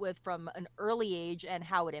he dealt with from an early age and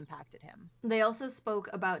how it impacted him. They also spoke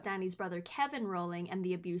about Danny's brother Kevin Rolling and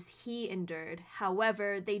the abuse he endured.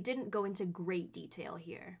 However, they didn't go into great detail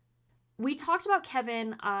here. We talked about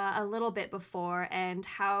Kevin a little bit before and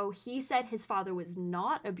how he said his father was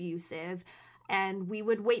not abusive, and we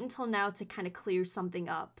would wait until now to kind of clear something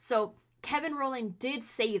up. So Kevin Rolling did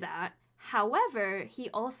say that. However, he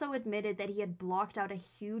also admitted that he had blocked out a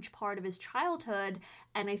huge part of his childhood,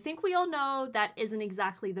 and I think we all know that isn't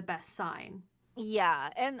exactly the best sign. Yeah,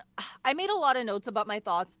 and I made a lot of notes about my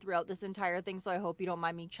thoughts throughout this entire thing, so I hope you don't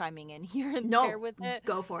mind me chiming in here and there No, with it.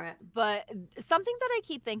 go for it. But something that I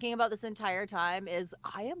keep thinking about this entire time is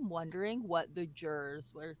I am wondering what the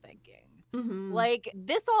jurors were thinking. Mm-hmm. Like,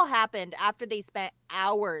 this all happened after they spent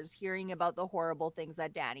hours hearing about the horrible things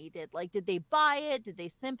that Danny did. Like, did they buy it? Did they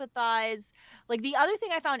sympathize? Like, the other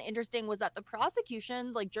thing I found interesting was that the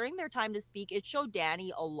prosecution, like, during their time to speak, it showed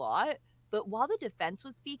Danny a lot. But while the defense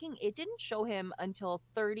was speaking, it didn't show him until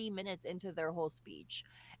 30 minutes into their whole speech.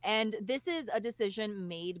 And this is a decision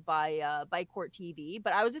made by Court TV,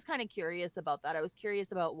 but I was just kind of curious about that. I was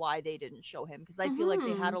curious about why they didn't show him because I feel like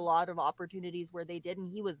they had Mm-hmm. a lot of opportunities where they did and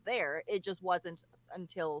he was there. It just wasn't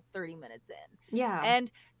until 30 minutes in. Yeah. And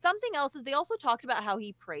something else is they also talked about how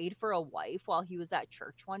he prayed for a wife while he was at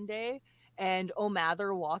church one day. And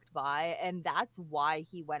O'Mather walked by, and that's why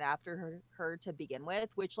he went after her to begin with,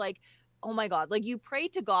 which, like, oh my God, like, you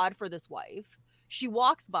prayed to God for this wife. She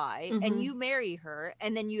walks by and Mm-hmm. you marry her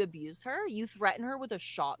and then you abuse her. You threaten her with a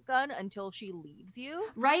shotgun until she leaves you.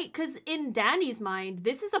 Right? Because in Danny's mind,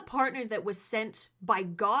 this is a partner that was sent by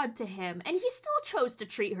God to him, and he still chose to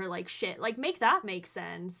treat her like shit. Like, make that make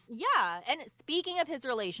sense. Yeah. And speaking of his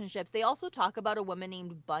relationships, they also talk about a woman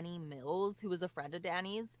named Bunny Mills, who was a friend of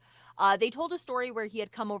Danny's. They told a story where he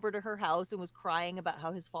had come over to her house and was crying about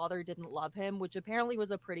how his father didn't love him, which apparently was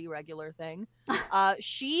a pretty regular thing.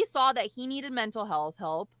 She saw that he needed mental health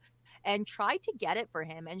help and tried to get it for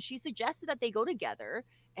him. And she suggested that they go together.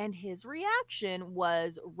 And his reaction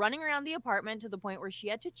was running around the apartment to the point where she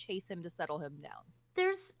had to chase him to settle him down.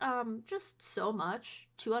 There's just so much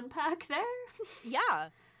to unpack there. Yeah.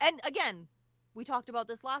 And again, we talked about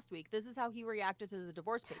this last week. This is how he reacted to the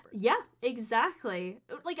divorce papers. Yeah, exactly.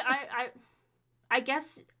 Like I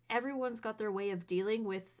guess everyone's got their way of dealing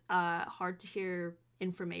with hard to hear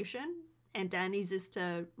information, and Danny's is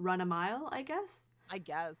to run a mile, I guess. I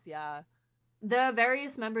guess, yeah. The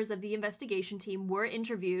various members of the investigation team were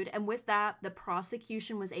interviewed, and with that, the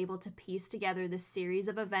prosecution was able to piece together the series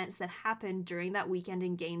of events that happened during that weekend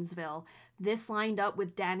in Gainesville. This lined up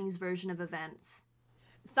with Danny's version of events.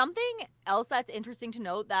 Something else that's interesting to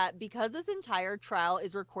note that because this entire trial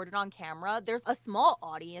is recorded on camera, there's a small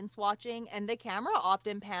audience watching, and the camera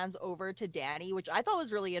often pans over to Danny, which I thought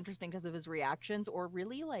was really interesting because of his reactions or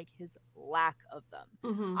really like his lack of them.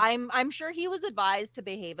 Mm-hmm. I'm sure he was advised to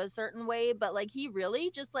behave a certain way, but like he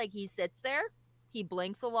really just like he sits there, he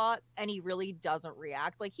blinks a lot, and he really doesn't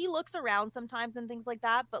react. Like he looks around sometimes and things like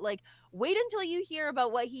that, but like wait until you hear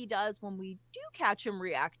about what he does when we do catch him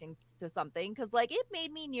reacting to something, because like it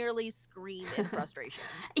made me nearly scream in frustration.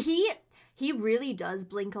 He really does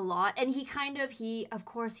blink a lot, and he of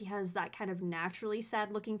course he has that kind of naturally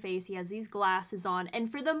sad looking face. He has these glasses on,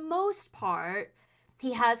 and for the most part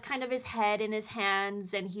he has kind of his head in his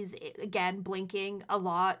hands, and he's again blinking a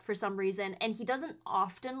lot for some reason, and he doesn't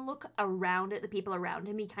often look around at the people around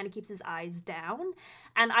him. He kind of keeps his eyes down,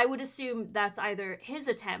 and I would assume that's either his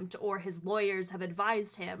attempt or his lawyers have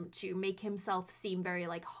advised him to make himself seem very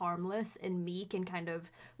like harmless and meek and kind of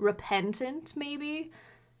repentant, maybe.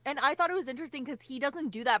 And I thought it was interesting because he doesn't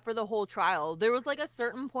do that for the whole trial. There was like a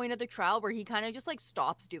certain point of the trial where he kind of just like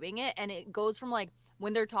stops doing it, and it goes from like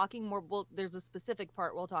when they're talking more, well, there's a specific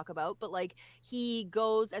part we'll talk about, but like he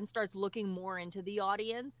goes and starts looking more into the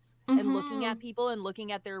audience and looking at people and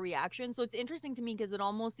looking at their reaction. So it's interesting to me because it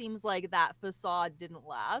almost seems like that facade didn't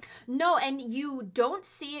last. No, and you don't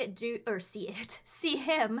see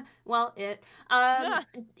him. Well,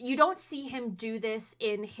 you don't see him do this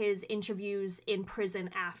in his interviews in prison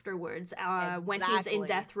afterwards, when he's in Exactly.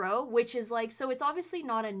 death row, which is like, so it's obviously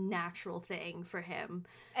not a natural thing for him.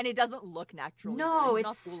 And it doesn't look natural. No, either. He's it's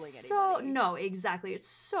not fooling so anybody. no, exactly. It's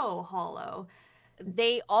so hollow.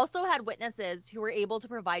 They also had witnesses who were able to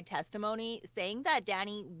provide testimony saying that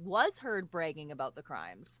Danny was heard bragging about the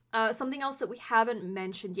crimes. Something else that we haven't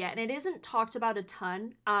mentioned yet, and it isn't talked about a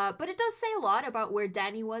ton, but it does say a lot about where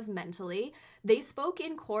Danny was mentally. They spoke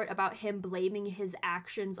in court about him blaming his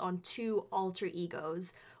actions on two alter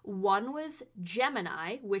egos. One was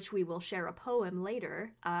Gemini, which we will share a poem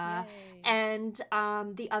later, and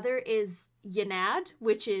the other is Yenad,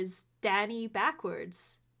 which is Danny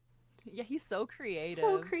backwards. Yeah, he's so creative.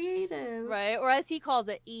 So creative. Right? Or as he calls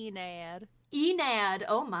it, Enad. Enad.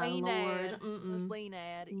 Oh my Enad. lord. It's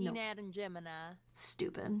Enad. No. Enad and Gemini.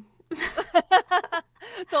 Stupid.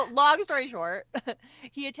 So, long story short,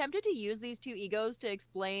 he attempted to use these two egos to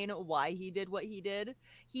explain why he did what he did.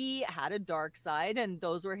 He had a dark side, and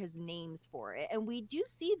those were his names for it. And we do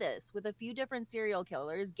see this with a few different serial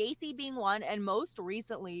killers, Gacy being one, and most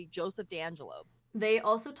recently, Joseph D'Angelo. They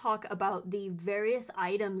also talk about the various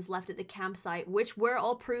items left at the campsite, which were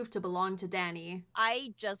all proved to belong to Danny.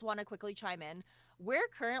 I just want to quickly chime in. We're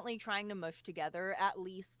currently trying to mush together at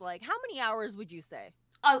least, like, how many hours would you say?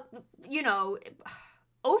 You know,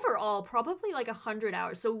 overall, probably like 100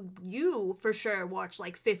 hours. So you, for sure, watch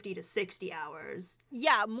like 50 to 60 hours.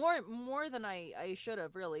 Yeah, more than I should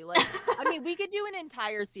have, really. Like, I mean, we could do an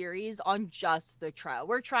entire series on just the trial.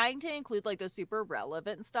 We're trying to include like the super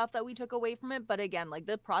relevant stuff that we took away from it, but again, like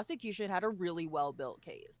the prosecution had a really well-built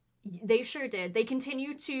case. They sure did. They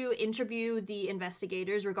continue to interview the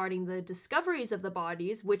investigators regarding the discoveries of the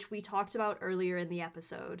bodies, which we talked about earlier in the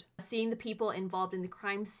episode. Seeing the people involved in the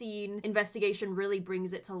crime scene investigation really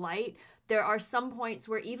brings it to light. There are some points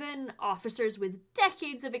where even officers with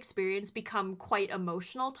decades of experience become quite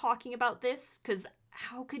emotional talking about this, because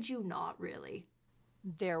how could you not, really?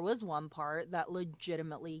 There was one part that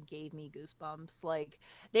legitimately gave me goosebumps. Like,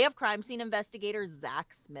 they have crime scene investigator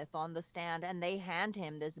Zach Smith on the stand, and they hand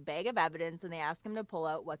him this bag of evidence and they ask him to pull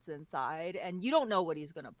out what's inside, and you don't know what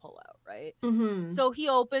he's gonna pull out, right? Mm-hmm. So he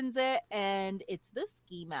opens it, and it's the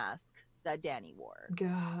ski mask that Danny wore.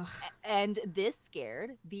 Ugh. And this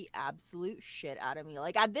scared the absolute shit out of me.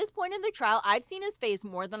 Like, at this point in the trial, I've seen his face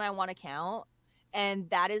more than I want to count. And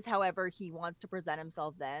that is however he wants to present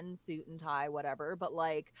himself then, suit and tie, whatever. But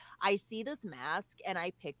like, I see this mask and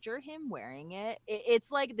I picture him wearing it.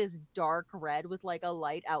 It's like this dark red with like a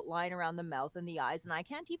light outline around the mouth and the eyes. And I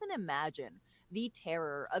can't even imagine the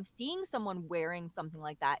terror of seeing someone wearing something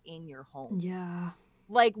like that in your home. Yeah.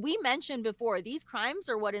 Like we mentioned before, these crimes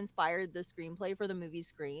are what inspired the screenplay for the movie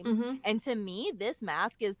Scream. Mm-hmm. And to me, this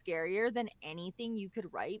mask is scarier than anything you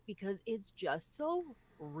could write because it's just so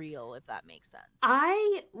real, if that makes sense.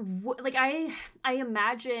 I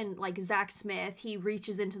imagine like Zach Smith, he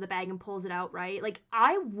reaches into the bag and pulls it out, right? Like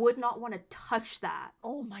I would not want to touch that.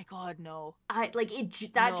 Oh my god, no.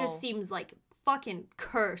 Just seems like fucking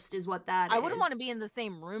cursed is what that is. I wouldn't want to be in the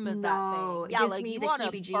same room as that thing. Yeah, like you want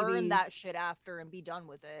to burn that shit after and be done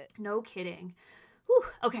with it. No kidding. Whew.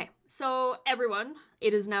 Okay, so everyone,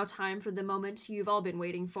 it is now time for the moment you've all been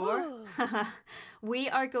waiting for. We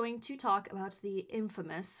are going to talk about the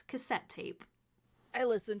infamous cassette tape. I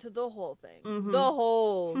listened to the whole thing. Mm-hmm. The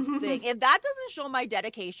whole thing. If that doesn't show my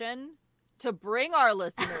dedication to bring our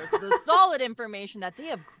listeners the solid information that they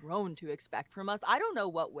have grown to expect from us, I don't know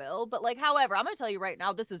what will. But like, however, I'm going to tell you right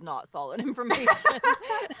now, this is not solid information.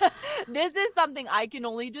 This is something I can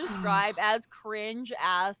only describe as cringe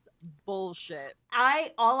ass bullshit.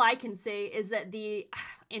 All I can say is that the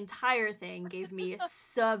entire thing gave me a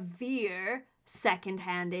severe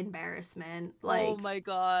secondhand embarrassment. Like, oh my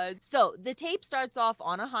god. So the tape starts off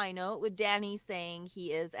on a high note with Danny saying he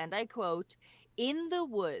is, and I quote, in the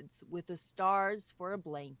woods with the stars for a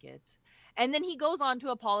blanket. And then he goes on to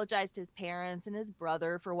apologize to his parents and his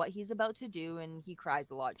brother for what he's about to do, and he cries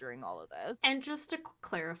a lot during all of this. And just to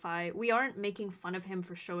clarify, we aren't making fun of him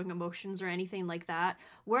for showing emotions or anything like that.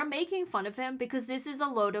 We're making fun of him because this is a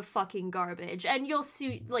load of fucking garbage, and you'll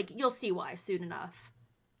see why soon enough.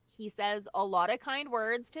 He says a lot of kind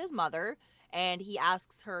words to his mother, and he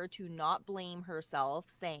asks her to not blame herself,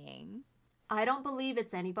 saying, I don't believe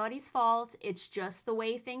it's anybody's fault. It's just the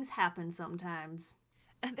way things happen sometimes.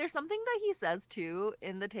 And there's something that he says, too,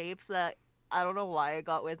 in the tapes that I don't know why it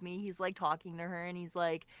got with me. He's, like, talking to her, and he's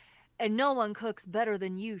like, and no one cooks better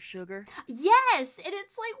than you, sugar. Yes! And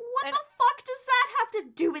it's like, what the fuck does that have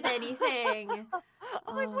to do with anything?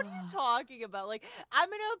 I'm like, what are you talking about? Like, I'm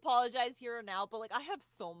going to apologize here and now, but, like, I have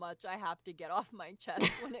so much I have to get off my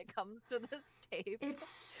chest when it comes to this tape. It's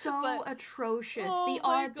so atrocious. The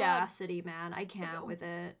audacity, man. I can't with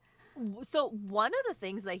it. So one of the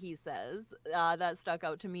things that he says that stuck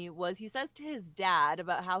out to me was he says to his dad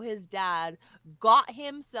about how his dad got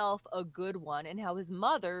himself a good one and how his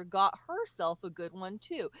mother got herself a good one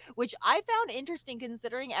too, which I found interesting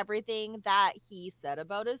considering everything that he said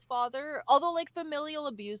about his father. Although like familial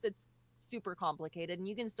abuse, it's super complicated and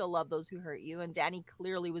you can still love those who hurt you, and Danny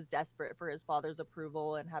clearly was desperate for his father's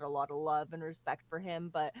approval and had a lot of love and respect for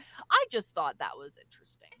him, but I just thought that was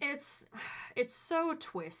interesting. It's so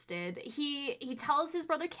twisted. He tells his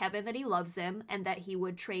brother Kevin that he loves him and that he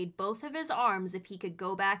would trade both of his arms if he could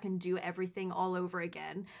go back and do everything all over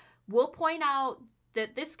again. We'll point out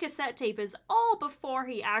that this cassette tape is all before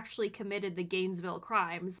he actually committed the Gainesville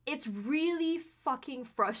crimes. It's really fucking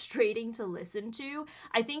frustrating to listen to.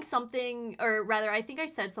 I think I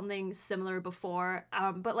said something similar before,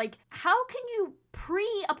 but like, how can you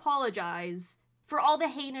pre-apologize for all the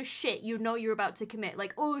heinous shit you know you're about to commit?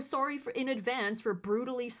 Like, oh, sorry in advance for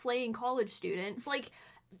brutally slaying college students. Like,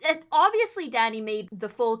 Obviously, Danny made the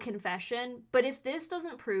full confession, but if this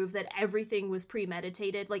doesn't prove that everything was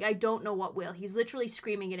premeditated, like, I don't know what will. He's literally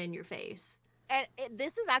screaming it in your face. And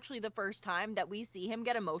this is actually the first time that we see him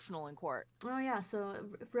get emotional in court. Oh, yeah, so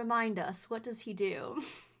remind us, what does he do?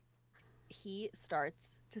 He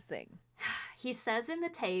starts to sing. He says in the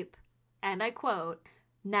tape, and I quote,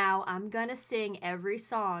 "Now I'm gonna sing every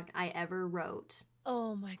song I ever wrote."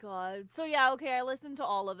 Oh my god. So yeah, okay, I listened to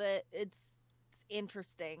all of it. It's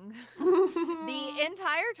interesting. The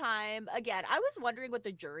entire time, again, I was wondering what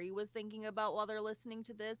the jury was thinking about while they're listening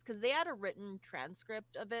to this, because they had a written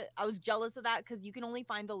transcript of it. I was jealous of that because you can only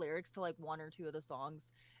find the lyrics to like one or two of the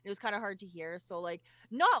songs. It was kind of hard to hear. So like,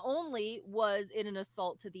 not only was it an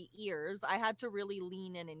assault to the ears, I had to really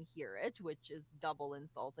lean in and hear it, which is double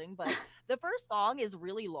insulting. But the first song is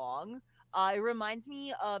really long. It reminds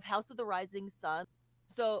me of House of the Rising Sun.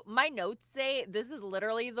 So my notes say this is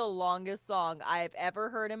literally the longest song I've ever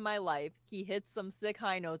heard in my life. He hits some sick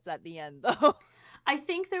high notes at the end, though. I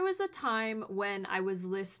think there was a time when I was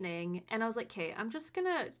listening and I was like, okay, I'm just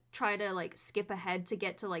gonna try to like skip ahead to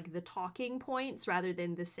get to like the talking points rather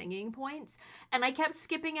than the singing points. And I kept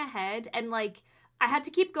skipping ahead and like I had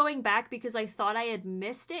to keep going back because I thought I had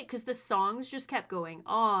missed it because the songs just kept going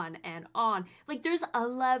on and on. Like there's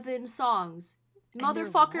 11 songs.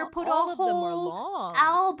 Motherfucker put a whole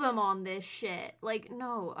album on this shit. Like,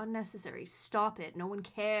 no, unnecessary. Stop it. No one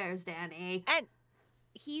cares, Danny. And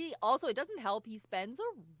he also, it doesn't help, he spends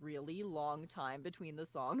a really long time between the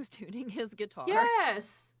songs tuning his guitar.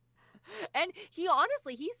 Yes. And he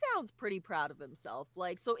honestly, he sounds pretty proud of himself.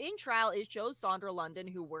 Like, so in trial, it shows Sandra London,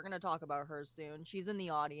 who we're going to talk about her soon. She's in the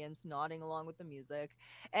audience, nodding along with the music.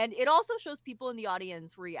 And it also shows people in the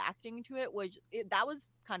audience reacting to it, which that was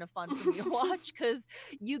kind of fun for me to watch because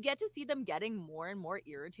you get to see them getting more and more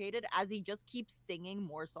irritated as he just keeps singing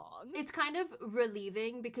more songs. It's kind of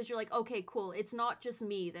relieving because you're like, okay, cool. It's not just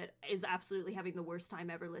me that is absolutely having the worst time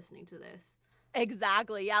ever listening to this.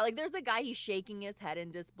 Exactly. Yeah, like there's a guy, he's shaking his head in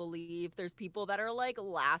disbelief. There's people that are like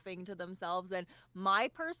laughing to themselves. And my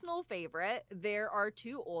personal favorite, there are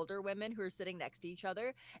two older women who are sitting next to each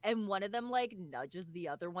other, and one of them like nudges the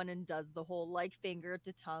other one and does the whole like finger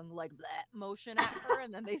to tongue like bleh motion at her,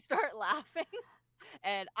 and then they start laughing.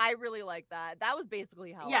 And I really like that. That was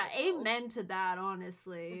basically how amen to that,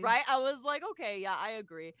 honestly. Right? I was like, okay, yeah, I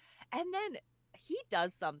agree. And then he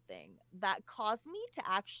does something that caused me to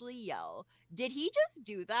actually yell. Did he just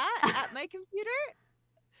do that at my computer?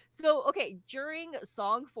 So, okay, during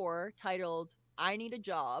song 4 titled I Need a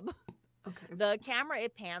Job, okay, the camera,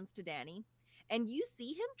 it pans to Danny and you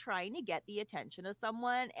see him trying to get the attention of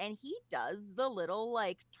someone, and he does the little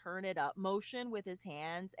like turn it up motion with his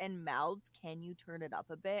hands and mouths, "Can you turn it up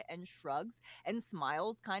a bit?" and shrugs and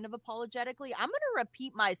smiles kind of apologetically. I'm going to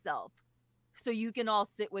repeat myself so you can all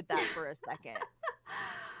sit with that for a second.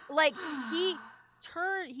 Like he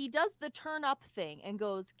does the turn up thing and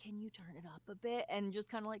goes, "Can you turn it up a bit?" and just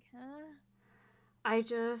kind of like,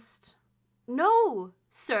 No,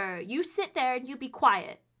 sir, you sit there and you be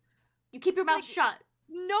quiet. You keep your mouth shut.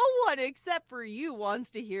 No one except for you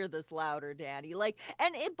wants to hear this louder, Danny. Like,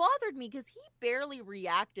 and it bothered me because he barely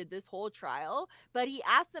reacted this whole trial, but he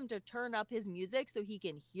asked them to turn up his music so he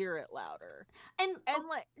can hear it louder. And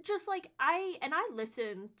like, just like I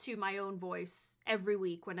listen to my own voice every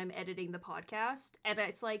week when I'm editing the podcast, and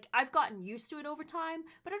it's like I've gotten used to it over time,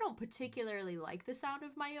 but I don't particularly like the sound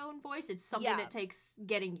of my own voice. It's something that takes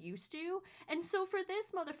getting used to. And so for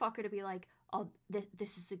this motherfucker to be like, "Oh,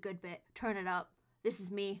 this is a good bit. Turn it up. This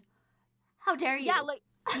is me." How dare you? Yeah, like,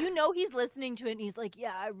 you know he's listening to it and he's like,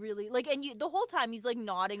 "Yeah, I really..." Like, and the whole time he's like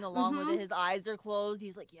nodding along with it. His eyes are closed.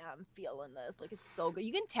 He's like, "Yeah, I'm feeling this. Like, it's so good."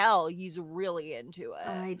 You can tell he's really into it.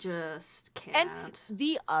 I just can't. And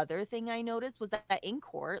the other thing I noticed was that in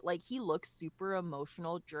court, like, he looks super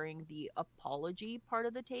emotional during the apology part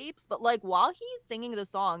of the tapes. But, like, while he's singing the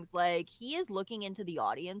songs, like, he is looking into the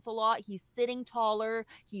audience a lot. He's sitting taller.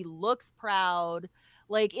 He looks proud.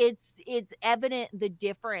 Like, it's evident the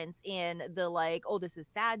difference in the, like, "Oh, this is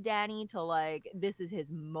sad Danny," to, like, this is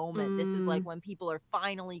his moment. This is, like, when people are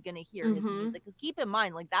finally going to hear his music. Because keep in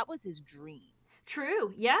mind, like, that was his dream.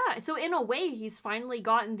 True, yeah. So in a way, he's finally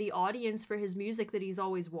gotten the audience for his music that he's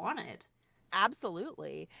always wanted.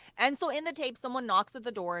 Absolutely. And so in the tape, someone knocks at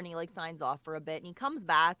the door and he like signs off for a bit, and he comes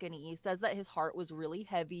back and he says that his heart was really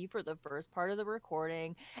heavy for the first part of the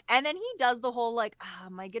recording. And then he does the whole like,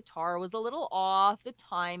 "My guitar was a little off. The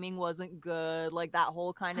timing wasn't good." Like that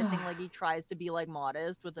whole kind of thing. Like he tries to be like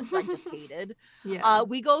modest, which I just hated. Yeah.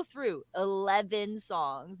 We go through 11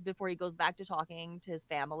 songs before he goes back to talking to his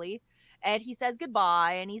family. And he says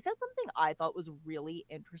goodbye, and he says something I thought was really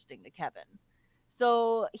interesting to Kevin.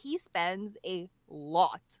 So he spends a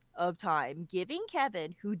lot of time giving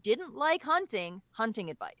Kevin, who didn't like hunting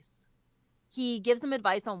advice. He gives him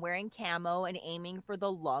advice on wearing camo and aiming for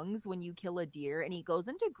the lungs when you kill a deer, and he goes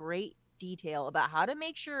into great detail about how to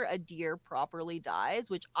make sure a deer properly dies,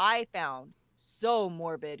 which I found so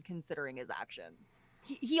morbid considering his actions.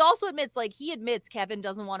 He also admits, he admits Kevin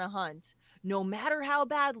doesn't want to hunt, no matter how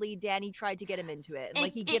badly Danny tried to get him into it.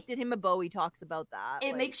 And he gifted him a bow. He talks about that.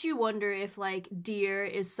 It makes you wonder if deer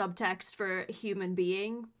is subtext for human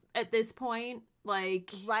being at this point. Right?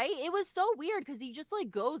 It was so weird because he just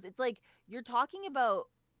goes. It's you're talking about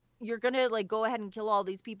you're gonna go ahead and kill all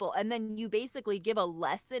these people, and then you basically give a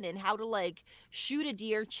lesson in how to shoot a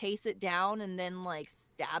deer, chase it down, and then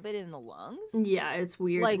stab it in the lungs. Yeah, it's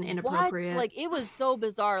weird and inappropriate. What? It was so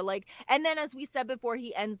bizarre. And then as we said before,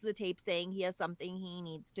 he ends the tape saying he has something he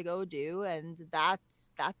needs to go do, and that's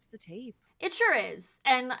the tape. It sure is.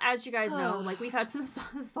 And as you guys know, we've had some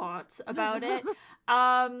thoughts about it.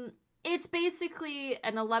 It's basically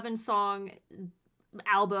an 11-song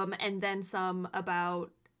album and then some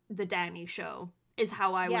about the Danny show is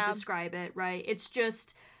how I would describe it, right? It's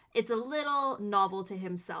a little novel to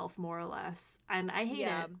himself, more or less. And I hate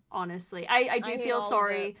it, honestly. I do feel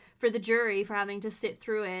sorry for the jury for having to sit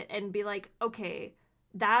through it and be like, okay,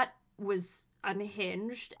 that was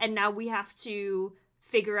unhinged, and now we have to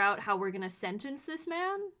figure out how we're going to sentence this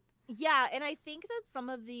man? Yeah, and I think that some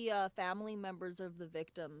of the family members of the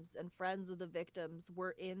victims and friends of the victims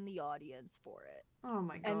were in the audience for it. Oh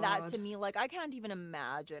my God. And that, to me, I can't even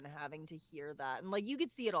imagine having to hear that. And you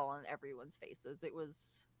could see it all on everyone's faces.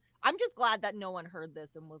 I'm just glad that no one heard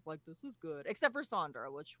this and was like, this is good. Except for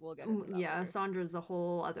Sandra, which we'll get into that later. Sandra's a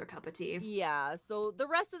whole other cup of tea. Yeah, so the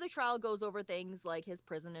rest of the trial goes over things like his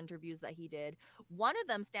prison interviews that he did. One of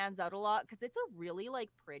them stands out a lot because it's a really,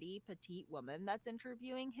 pretty, petite woman that's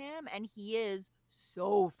interviewing him. And he is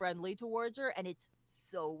so friendly towards her, and it's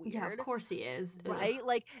so weird. Yeah, of course he is. Right?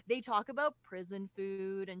 They talk about prison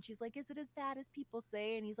food, and she's like, is it as bad as people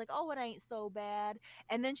say? And he's like, oh, it ain't so bad.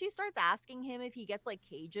 And then she starts asking him if he gets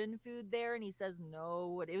Cajun food there, and he says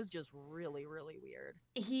no. It was just really, really weird.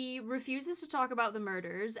 He refuses to talk about the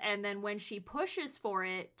murders, and then when she pushes for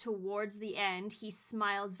it towards the end, he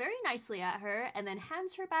smiles very nicely at her and then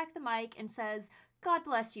hands her back the mic and says, God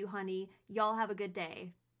bless you, honey. Y'all have a good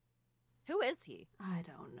day. Who is he? I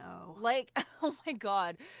don't know. Oh my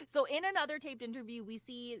God. So in another taped interview, we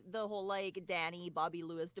see the whole Danny, Bobby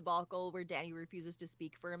Lewis debacle where Danny refuses to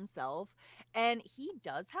speak for himself. And he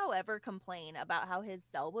does, however, complain about how his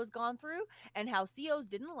cell was gone through and how COs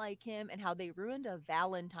didn't like him and how they ruined a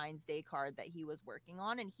Valentine's Day card that he was working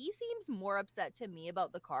on. And he seems more upset to me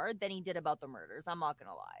about the card than he did about the murders. I'm not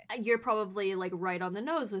gonna lie. You're probably right on the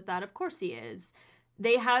nose with that. Of course he is.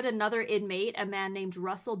 They had another inmate, a man named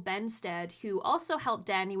Russell Benstead, who also helped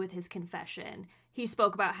Danny with his confession. He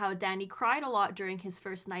spoke about how Danny cried a lot during his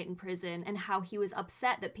first night in prison and how he was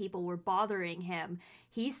upset that people were bothering him.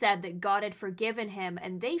 He said that God had forgiven him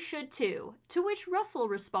and they should too, to which Russell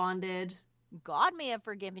responded, God may have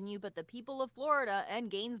forgiven you, but the people of Florida and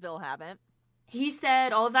Gainesville haven't. He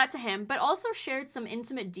said all of that to him, but also shared some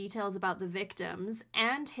intimate details about the victims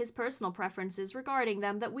and his personal preferences regarding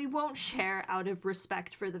them that we won't share out of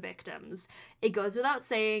respect for the victims. It goes without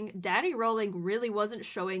saying, Danny Rolling really wasn't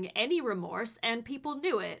showing any remorse, and people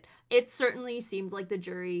knew it. It certainly seemed like the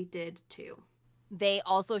jury did too. They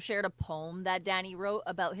also shared a poem that Danny wrote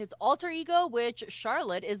about his alter ego, which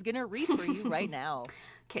Charlotte is going to read for you right now.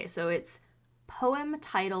 Okay, so it's poem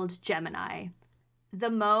titled Gemini. The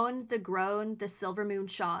moan, the groan, the silver moon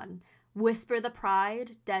shone. Whisper the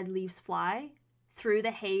pride, dead leaves fly. Through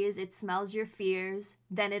the haze it smells your fears,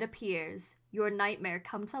 then it appears, your nightmare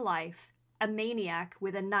come to life. A maniac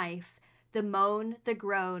with a knife. The moan, the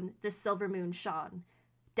groan, the silver moon shone.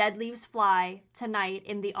 Dead leaves fly, tonight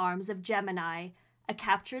in the arms of Gemini. A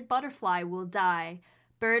captured butterfly will die,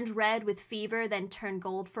 burned red with fever, then turn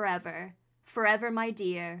gold forever. Forever, my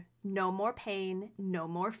dear, no more pain, no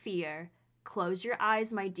more fear. Close your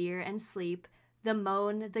eyes, my dear, and sleep. The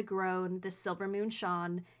moan, the groan, the silver moon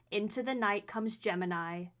shone. Into the night comes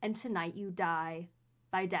Gemini, and tonight you die.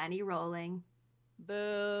 By Danny Rolling.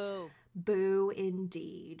 Boo. Boo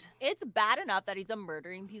indeed. It's bad enough that he's a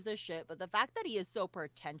murdering piece of shit, but the fact that he is so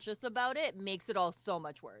pretentious about it makes it all so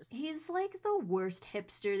much worse. He's the worst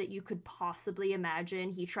hipster that you could possibly imagine.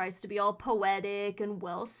 He tries to be all poetic and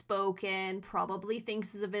well-spoken, probably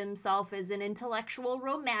thinks of himself as an intellectual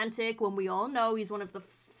romantic when we all know he's one of the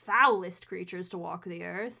foulest creatures to walk the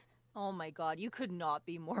earth. Oh my God, you could not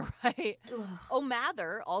be more right. Ugh.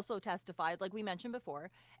 O'Mather also testified, like we mentioned before,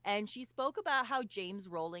 and she spoke about how James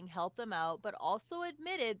Rowling helped them out, but also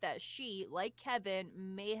admitted that she, like Kevin,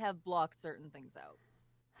 may have blocked certain things out.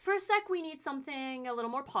 For a sec, we need something a little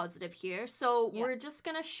more positive here, so Yeah. we're just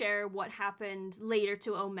gonna share what happened later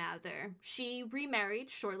to O'Mather. She remarried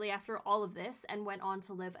shortly after all of this and went on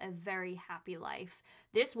to live a very happy life.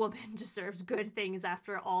 This woman deserves good things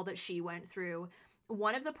after all that she went through.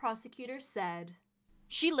 One of the prosecutors said,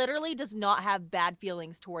 She literally does not have bad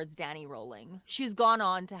feelings towards Danny Rowling. She's gone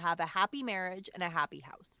on to have a happy marriage and a happy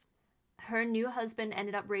house. her new husband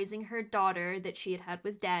ended up raising her daughter that she had had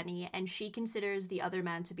with Danny, and she considers the other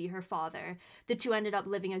man to be her father. The two ended up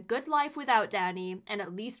living a good life without Danny, and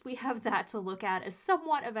at least we have that to look at as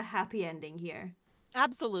somewhat of a happy ending here.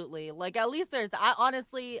 Absolutely. Like, at least there's that.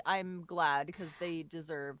 Honestly, I'm glad because they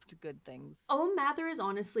deserved good things. Oh, Mather is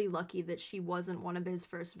honestly lucky that she wasn't one of his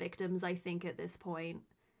first victims, I think, at this point.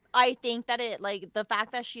 I think that the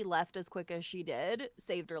fact that she left as quick as she did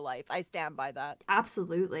saved her life. I stand by that.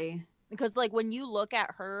 Absolutely. Because, like, when you look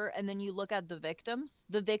at her and then you look at the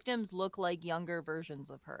victims look like younger versions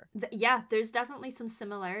of her. Yeah, there's definitely some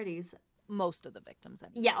similarities. Most of the victims,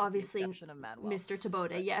 anyway, Yeah, with the obviously, exception of Manuel. Mr. Taboda,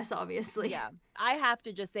 But, yes, obviously. yeah, I have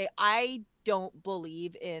to just say, I don't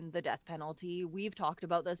believe in the death penalty. We've talked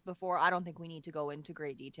about this before. I don't think we need to go into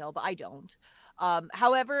great detail, but I don't.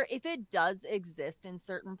 However, if it does exist in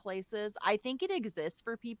certain places, I think it exists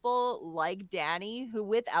for people like Danny, who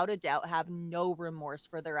without a doubt have no remorse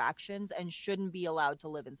for their actions and shouldn't be allowed to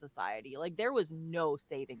live in society. Like, there was no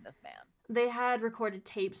saving this man. They had recorded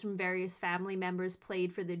tapes from various family members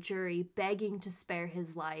played for the jury, begging to spare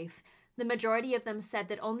his life. The majority of them said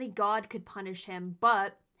that only God could punish him,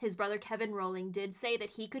 but his brother Kevin Rowling did say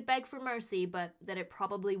that he could beg for mercy, but that it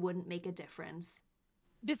probably wouldn't make a difference.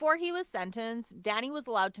 Before he was sentenced, Danny was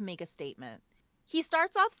allowed to make a statement. He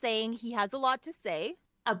starts off saying he has a lot to say,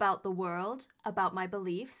 About the world, about my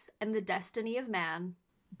beliefs, and the destiny of man,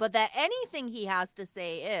 but that anything he has to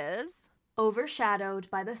say is. overshadowed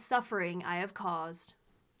by the suffering I have caused.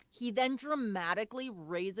 He then dramatically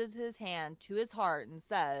raises his hand to his heart and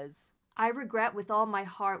says, I regret with all my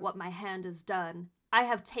heart what my hand has done. I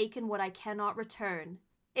have taken what I cannot return.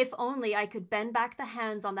 If only I could bend back the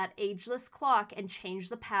hands on that ageless clock and change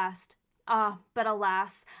the past. Ah, but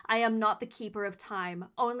alas, I am not the keeper of time,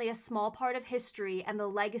 only a small part of history and the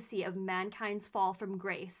legacy of mankind's fall from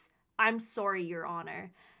grace. I'm sorry, Your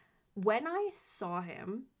Honor. When I saw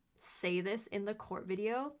him say this in the court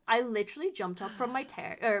video, I literally jumped up from my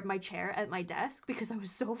chair at my desk because I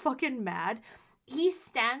was so fucking mad. He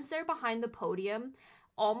stands there behind the podium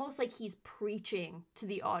almost like he's preaching to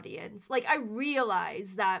the audience. Like, I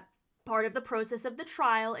realize that part of the process of the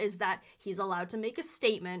trial is that he's allowed to make a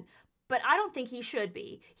statement, but I don't think he should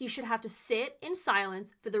be. He should have to sit in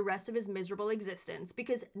silence for the rest of his miserable existence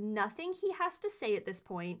because nothing he has to say at this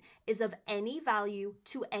point is of any value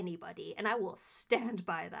to anybody, and I will stand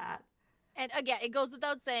by that. and again, it goes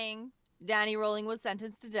without saying, Danny Rowling was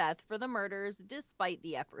sentenced to death for the murders despite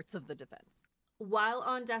the efforts of the defense. While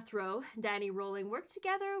on death row, Danny Rowling worked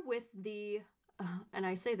together with and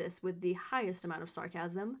I say this with the highest amount of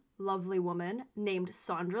sarcasm, lovely woman named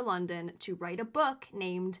Sandra London to write a book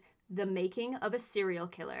named The Making of a Serial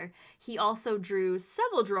Killer. He also drew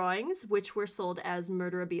several drawings, which were sold as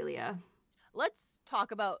murderabilia. Let's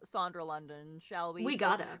talk about Sandra London, shall we? We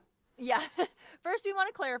gotta. Yeah. First, we want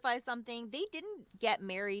to clarify something. They didn't get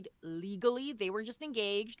married legally. They were just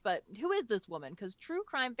engaged. But who is this woman? Because true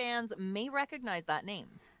crime fans may recognize that name.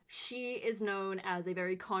 She is known as a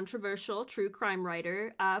very controversial true crime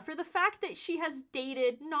writer for the fact that she has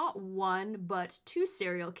dated not one, but two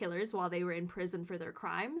serial killers while they were in prison for their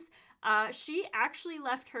crimes. She actually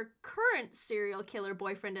left her current serial killer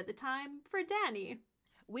boyfriend at the time for Danny.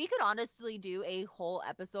 We could honestly do a whole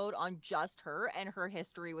episode on just her and her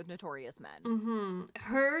history with notorious men. Mm-hmm.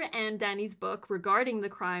 Her and Danny's book regarding the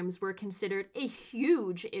crimes were considered a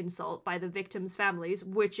huge insult by the victims' families,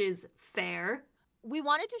 which is fair. We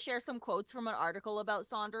wanted to share some quotes from an article about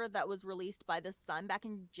Sandra that was released by The Sun back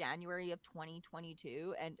in January of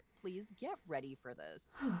 2022, and please get ready for this.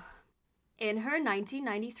 In her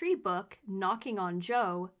 1993 book, Knocking on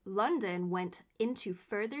Joe, London went into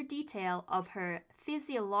further detail of her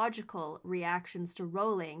physiological reactions to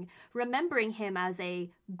Rowling, remembering him as a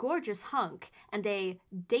gorgeous hunk and a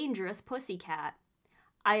dangerous pussycat.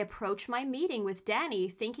 I approached my meeting with Danny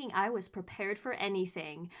thinking I was prepared for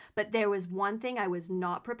anything, but there was one thing I was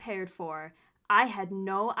not prepared for. I had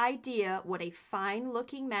no idea what a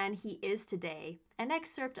fine-looking man he is today. An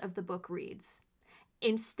excerpt of the book reads,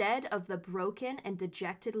 Instead of the broken and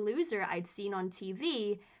dejected loser I'd seen on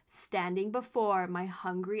TV, standing before my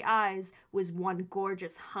hungry eyes was one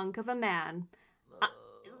gorgeous hunk of a man.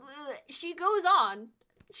 She goes on.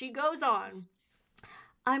 She goes on.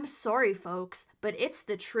 I'm sorry, folks, but it's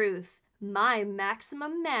the truth. My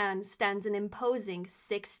maximum man stands an imposing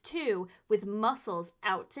 6'2" with muscles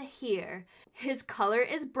out to here. His color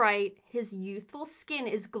is bright, his youthful skin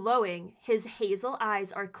is glowing, his hazel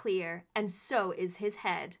eyes are clear, and so is his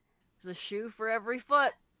head. There's a shoe for every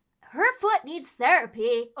foot. Her foot needs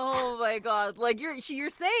therapy. Oh my god. Like, you're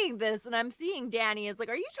saying this, and I'm seeing Danny is like,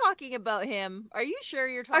 are you talking about him? Are you sure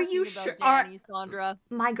you're talking about Danny, Sandra?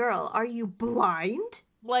 My girl, are you blind?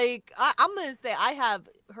 Like, I'm gonna say I have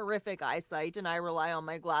horrific eyesight, and I rely on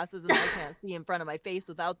my glasses, and I can't see in front of my face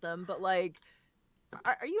without them. But like,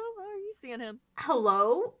 are you seeing him?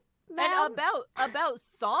 Hello, ma'am? And about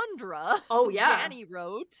Sandra. Oh yeah, Danny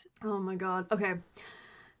wrote. Oh my god. Okay,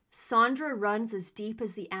 Sandra runs as deep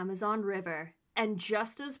as the Amazon River, and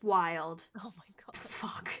just as wild. Oh my god.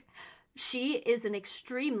 Fuck. She is an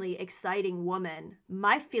extremely exciting woman.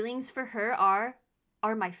 My feelings for her are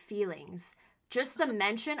my feelings. Just the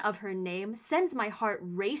mention of her name sends my heart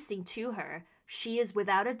racing to her. She is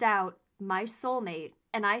without a doubt my soulmate,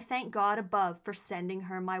 and I thank God above for sending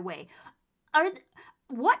her my way.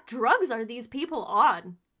 What drugs are these people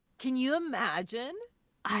on? Can you imagine?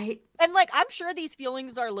 I'm sure these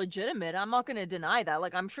feelings are legitimate. I'm not going to deny that.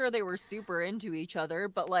 Like, I'm sure they were super into each other,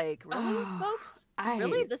 but like, really, folks?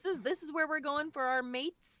 Really? This is where we're going for our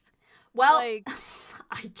mates? Well, like,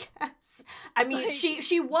 I guess. I mean, like,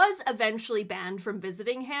 she was eventually banned from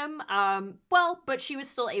visiting him. But she was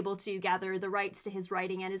still able to gather the rights to his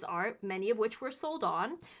writing and his art, many of which were sold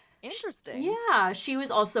on. Interesting. Yeah, she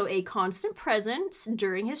was also a constant presence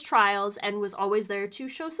during his trials and was always there to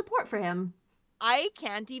show support for him. I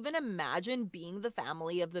can't even imagine being the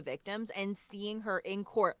family of the victims and seeing her in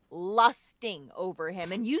court lusting over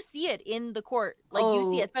him. And you see it in the court. Like,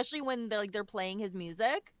 you see it, especially when they're playing his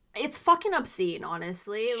music. It's fucking obscene,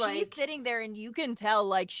 honestly. She's sitting there and you can tell,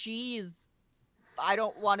 like, I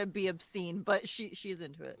don't want to be obscene, but she's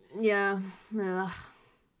into it. Yeah. Ugh.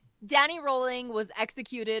 Danny Rolling was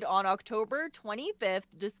executed on October 25th,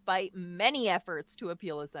 despite many efforts to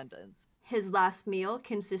appeal his sentence. His last meal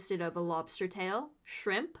consisted of a lobster tail,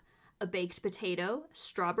 shrimp, a baked potato,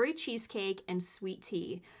 strawberry cheesecake, and sweet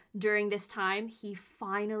tea. During this time, he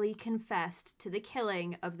finally confessed to the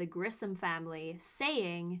killing of the Grissom family,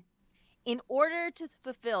 saying, "In order to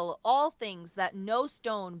fulfill all things that no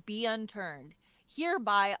stone be unturned,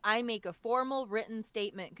 hereby I make a formal written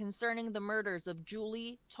statement concerning the murders of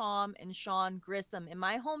Julie, Tom, and Sean Grissom in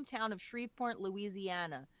my hometown of Shreveport,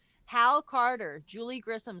 Louisiana. Hal Carter, Julie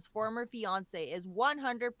Grissom's former fiancé, is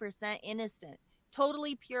 100% innocent,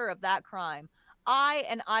 totally pure of that crime. I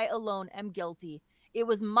and I alone am guilty. It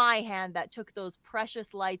was my hand that took those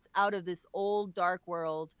precious lights out of this old dark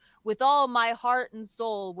world. With all my heart and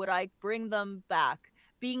soul would I bring them back.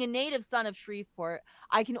 Being a native son of Shreveport,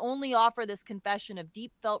 I can only offer this confession of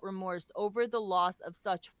deep felt remorse over the loss of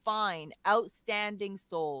such fine, outstanding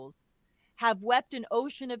souls. Have wept an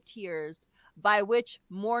ocean of tears, by which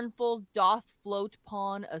mournful doth float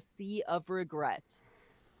upon a sea of regret."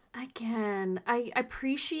 Again, I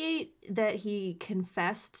appreciate that he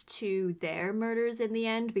confessed to their murders in the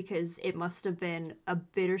end, because it must have been a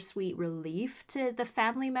bittersweet relief to the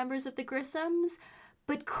family members of the Grissoms.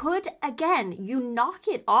 But could, again, you knock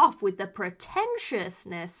it off with the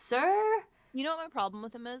pretentiousness, sir? You know what my problem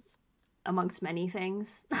with him is? Amongst many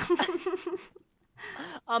things.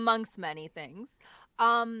 Amongst many things.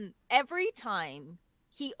 Every time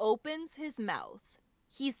he opens his mouth,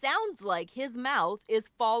 he sounds like his mouth is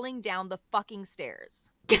falling down the fucking stairs.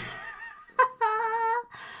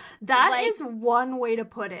 That is one way to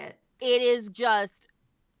put it. It is just,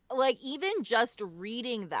 like, even just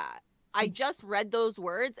reading that. I just read those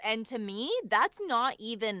words, and to me, that's not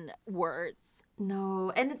even words.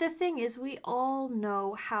 No, and the thing is, we all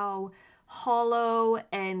know how hollow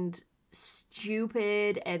and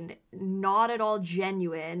stupid and not at all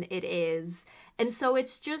genuine it is. And so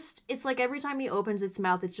it's like every time he opens its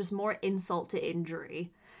mouth, it's just more insult to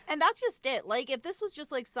injury. And that's just it. Like, if this was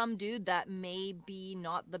just like some dude that may be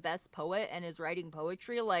not the best poet and is writing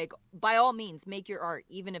poetry, like, by all means, make your art,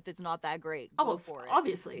 even if it's not that great. Go for it.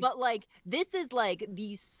 Obviously. But like, this is like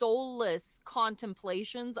the soulless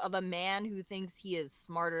contemplations of a man who thinks he is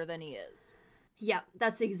smarter than he is. Yeah,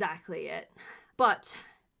 that's exactly it. But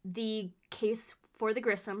the case for the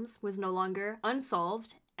Grissoms was no longer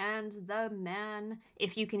unsolved, and the man,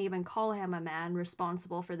 if you can even call him a man,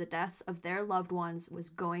 responsible for the deaths of their loved ones was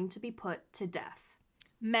going to be put to death.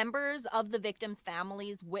 Members of the victims'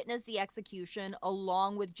 families witnessed the execution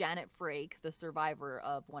along with Janet Frake, the survivor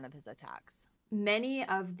of one of his attacks. Many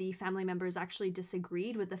of the family members actually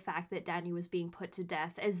disagreed with the fact that Danny was being put to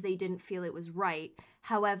death, as they didn't feel it was right.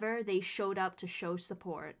 However, they showed up to show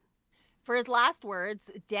support. For his last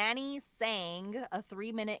words, Danny sang a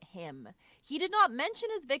 3-minute hymn. He did not mention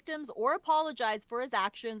his victims or apologize for his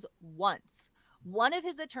actions once. One of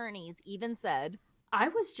his attorneys even said, I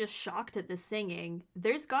was just shocked at the singing.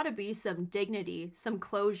 There's gotta be some dignity, some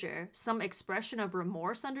closure, some expression of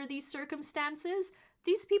remorse under these circumstances.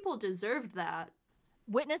 These people deserved that.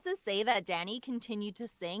 Witnesses say that Danny continued to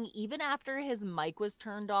sing even after his mic was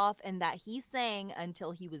turned off and that he sang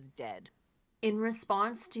until he was dead. In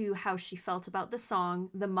response to how she felt about the song,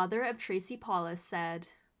 the mother of Tracy Paulus said,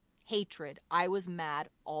 Hatred. I was mad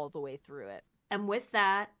all the way through it. And with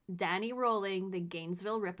that, Danny Rolling, the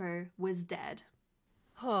Gainesville Ripper, was dead.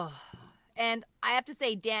 And I have to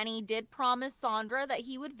say, Danny did promise Sandra that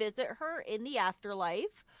he would visit her in the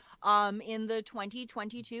afterlife. In the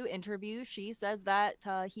 2022 interview, she says that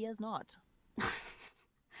he has not.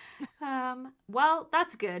 Well,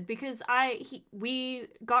 that's good because we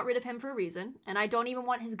got rid of him for a reason, and I don't even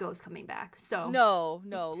want his ghost coming back. So no,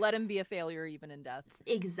 let him be a failure even in death.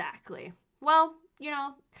 Exactly. Well,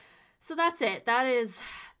 so that's it. That is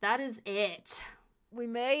it. We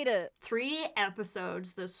made it. 3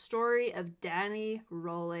 episodes, the story of Danny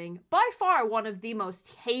Rolling. By far one of the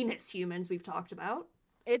most heinous humans we've talked about.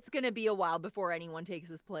 It's gonna be a while before anyone takes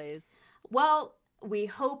his place. Well, we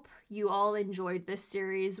hope you all enjoyed this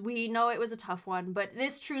series. We know it was a tough one, but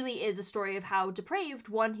this truly is a story of how depraved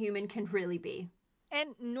one human can really be.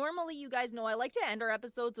 And normally, you guys know I like to end our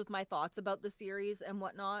episodes with my thoughts about the series and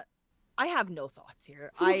whatnot. I have no thoughts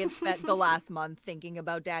here. I have spent the last month thinking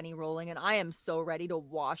about Danny Rolling, and I am so ready to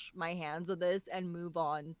wash my hands of this and move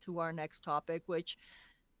on to our next topic, which,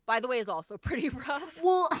 by the way, is also pretty rough.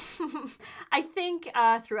 Well, I think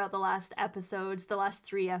throughout the last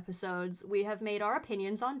 3 episodes, we have made our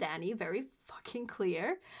opinions on Danny very fucking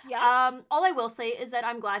clear. Yeah. All I will say is that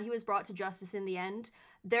I'm glad he was brought to justice in the end.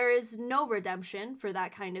 There is no redemption for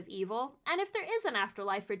that kind of evil. And if there is an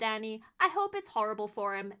afterlife for Danny, I hope it's horrible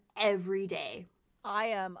for him every day. I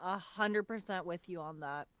am 100% with you on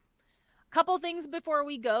that. Couple things before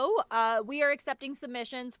we go. We are accepting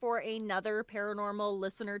submissions for another Paranormal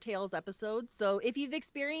Listener Tales episode. So if you've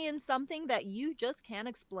experienced something that you just can't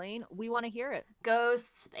explain, we want to hear it.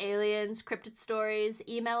 Ghosts, aliens, cryptid stories,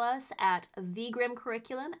 email us at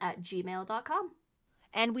thegrimcurriculum@gmail.com.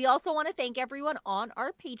 And we also want to thank everyone on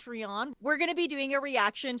our Patreon. We're going to be doing a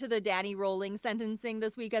reaction to the Danny Rolling sentencing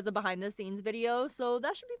this week as a behind-the-scenes video, so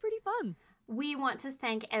that should be pretty fun. We want to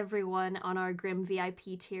thank everyone on our Grim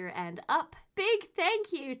VIP tier and up. Big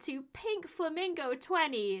thank you to Pink Flamingo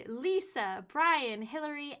 20, Lisa, Brian,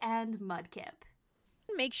 Hillary, and Mudkip.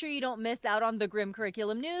 Make sure you don't miss out on the Grim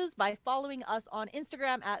Curriculum news by following us on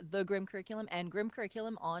Instagram at The Grim Curriculum and Grim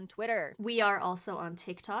Curriculum on Twitter. We are also on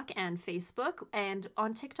TikTok and Facebook, and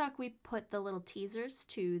on TikTok we put the little teasers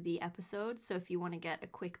to the episodes, so if you want to get a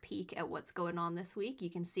quick peek at what's going on this week, you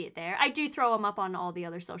can see it there. I do throw them up on all the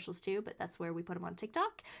other socials too, but that's where we put them on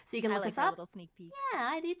TikTok, so you can look us up. I like little sneak peeks. Yeah,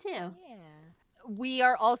 I do too. Yeah. We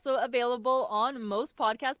are also available on most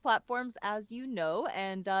podcast platforms, as you know,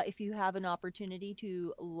 and if you have an opportunity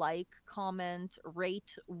to like, comment,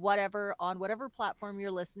 rate, whatever, on whatever platform you're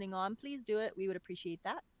listening on, please do it. We would appreciate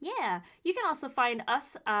that. Yeah. You can also find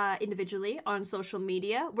us individually on social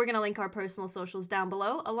media. We're going to link our personal socials down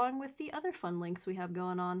below, along with the other fun links we have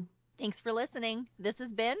going on. Thanks for listening. This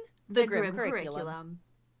has been The Grim Curriculum.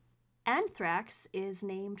 Anthrax is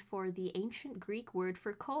named for the ancient Greek word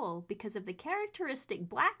for coal because of the characteristic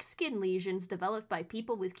black skin lesions developed by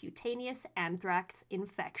people with cutaneous anthrax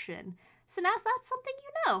infection. So now that's something you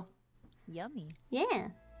know. Yummy. Yeah.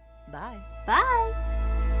 Bye. Bye.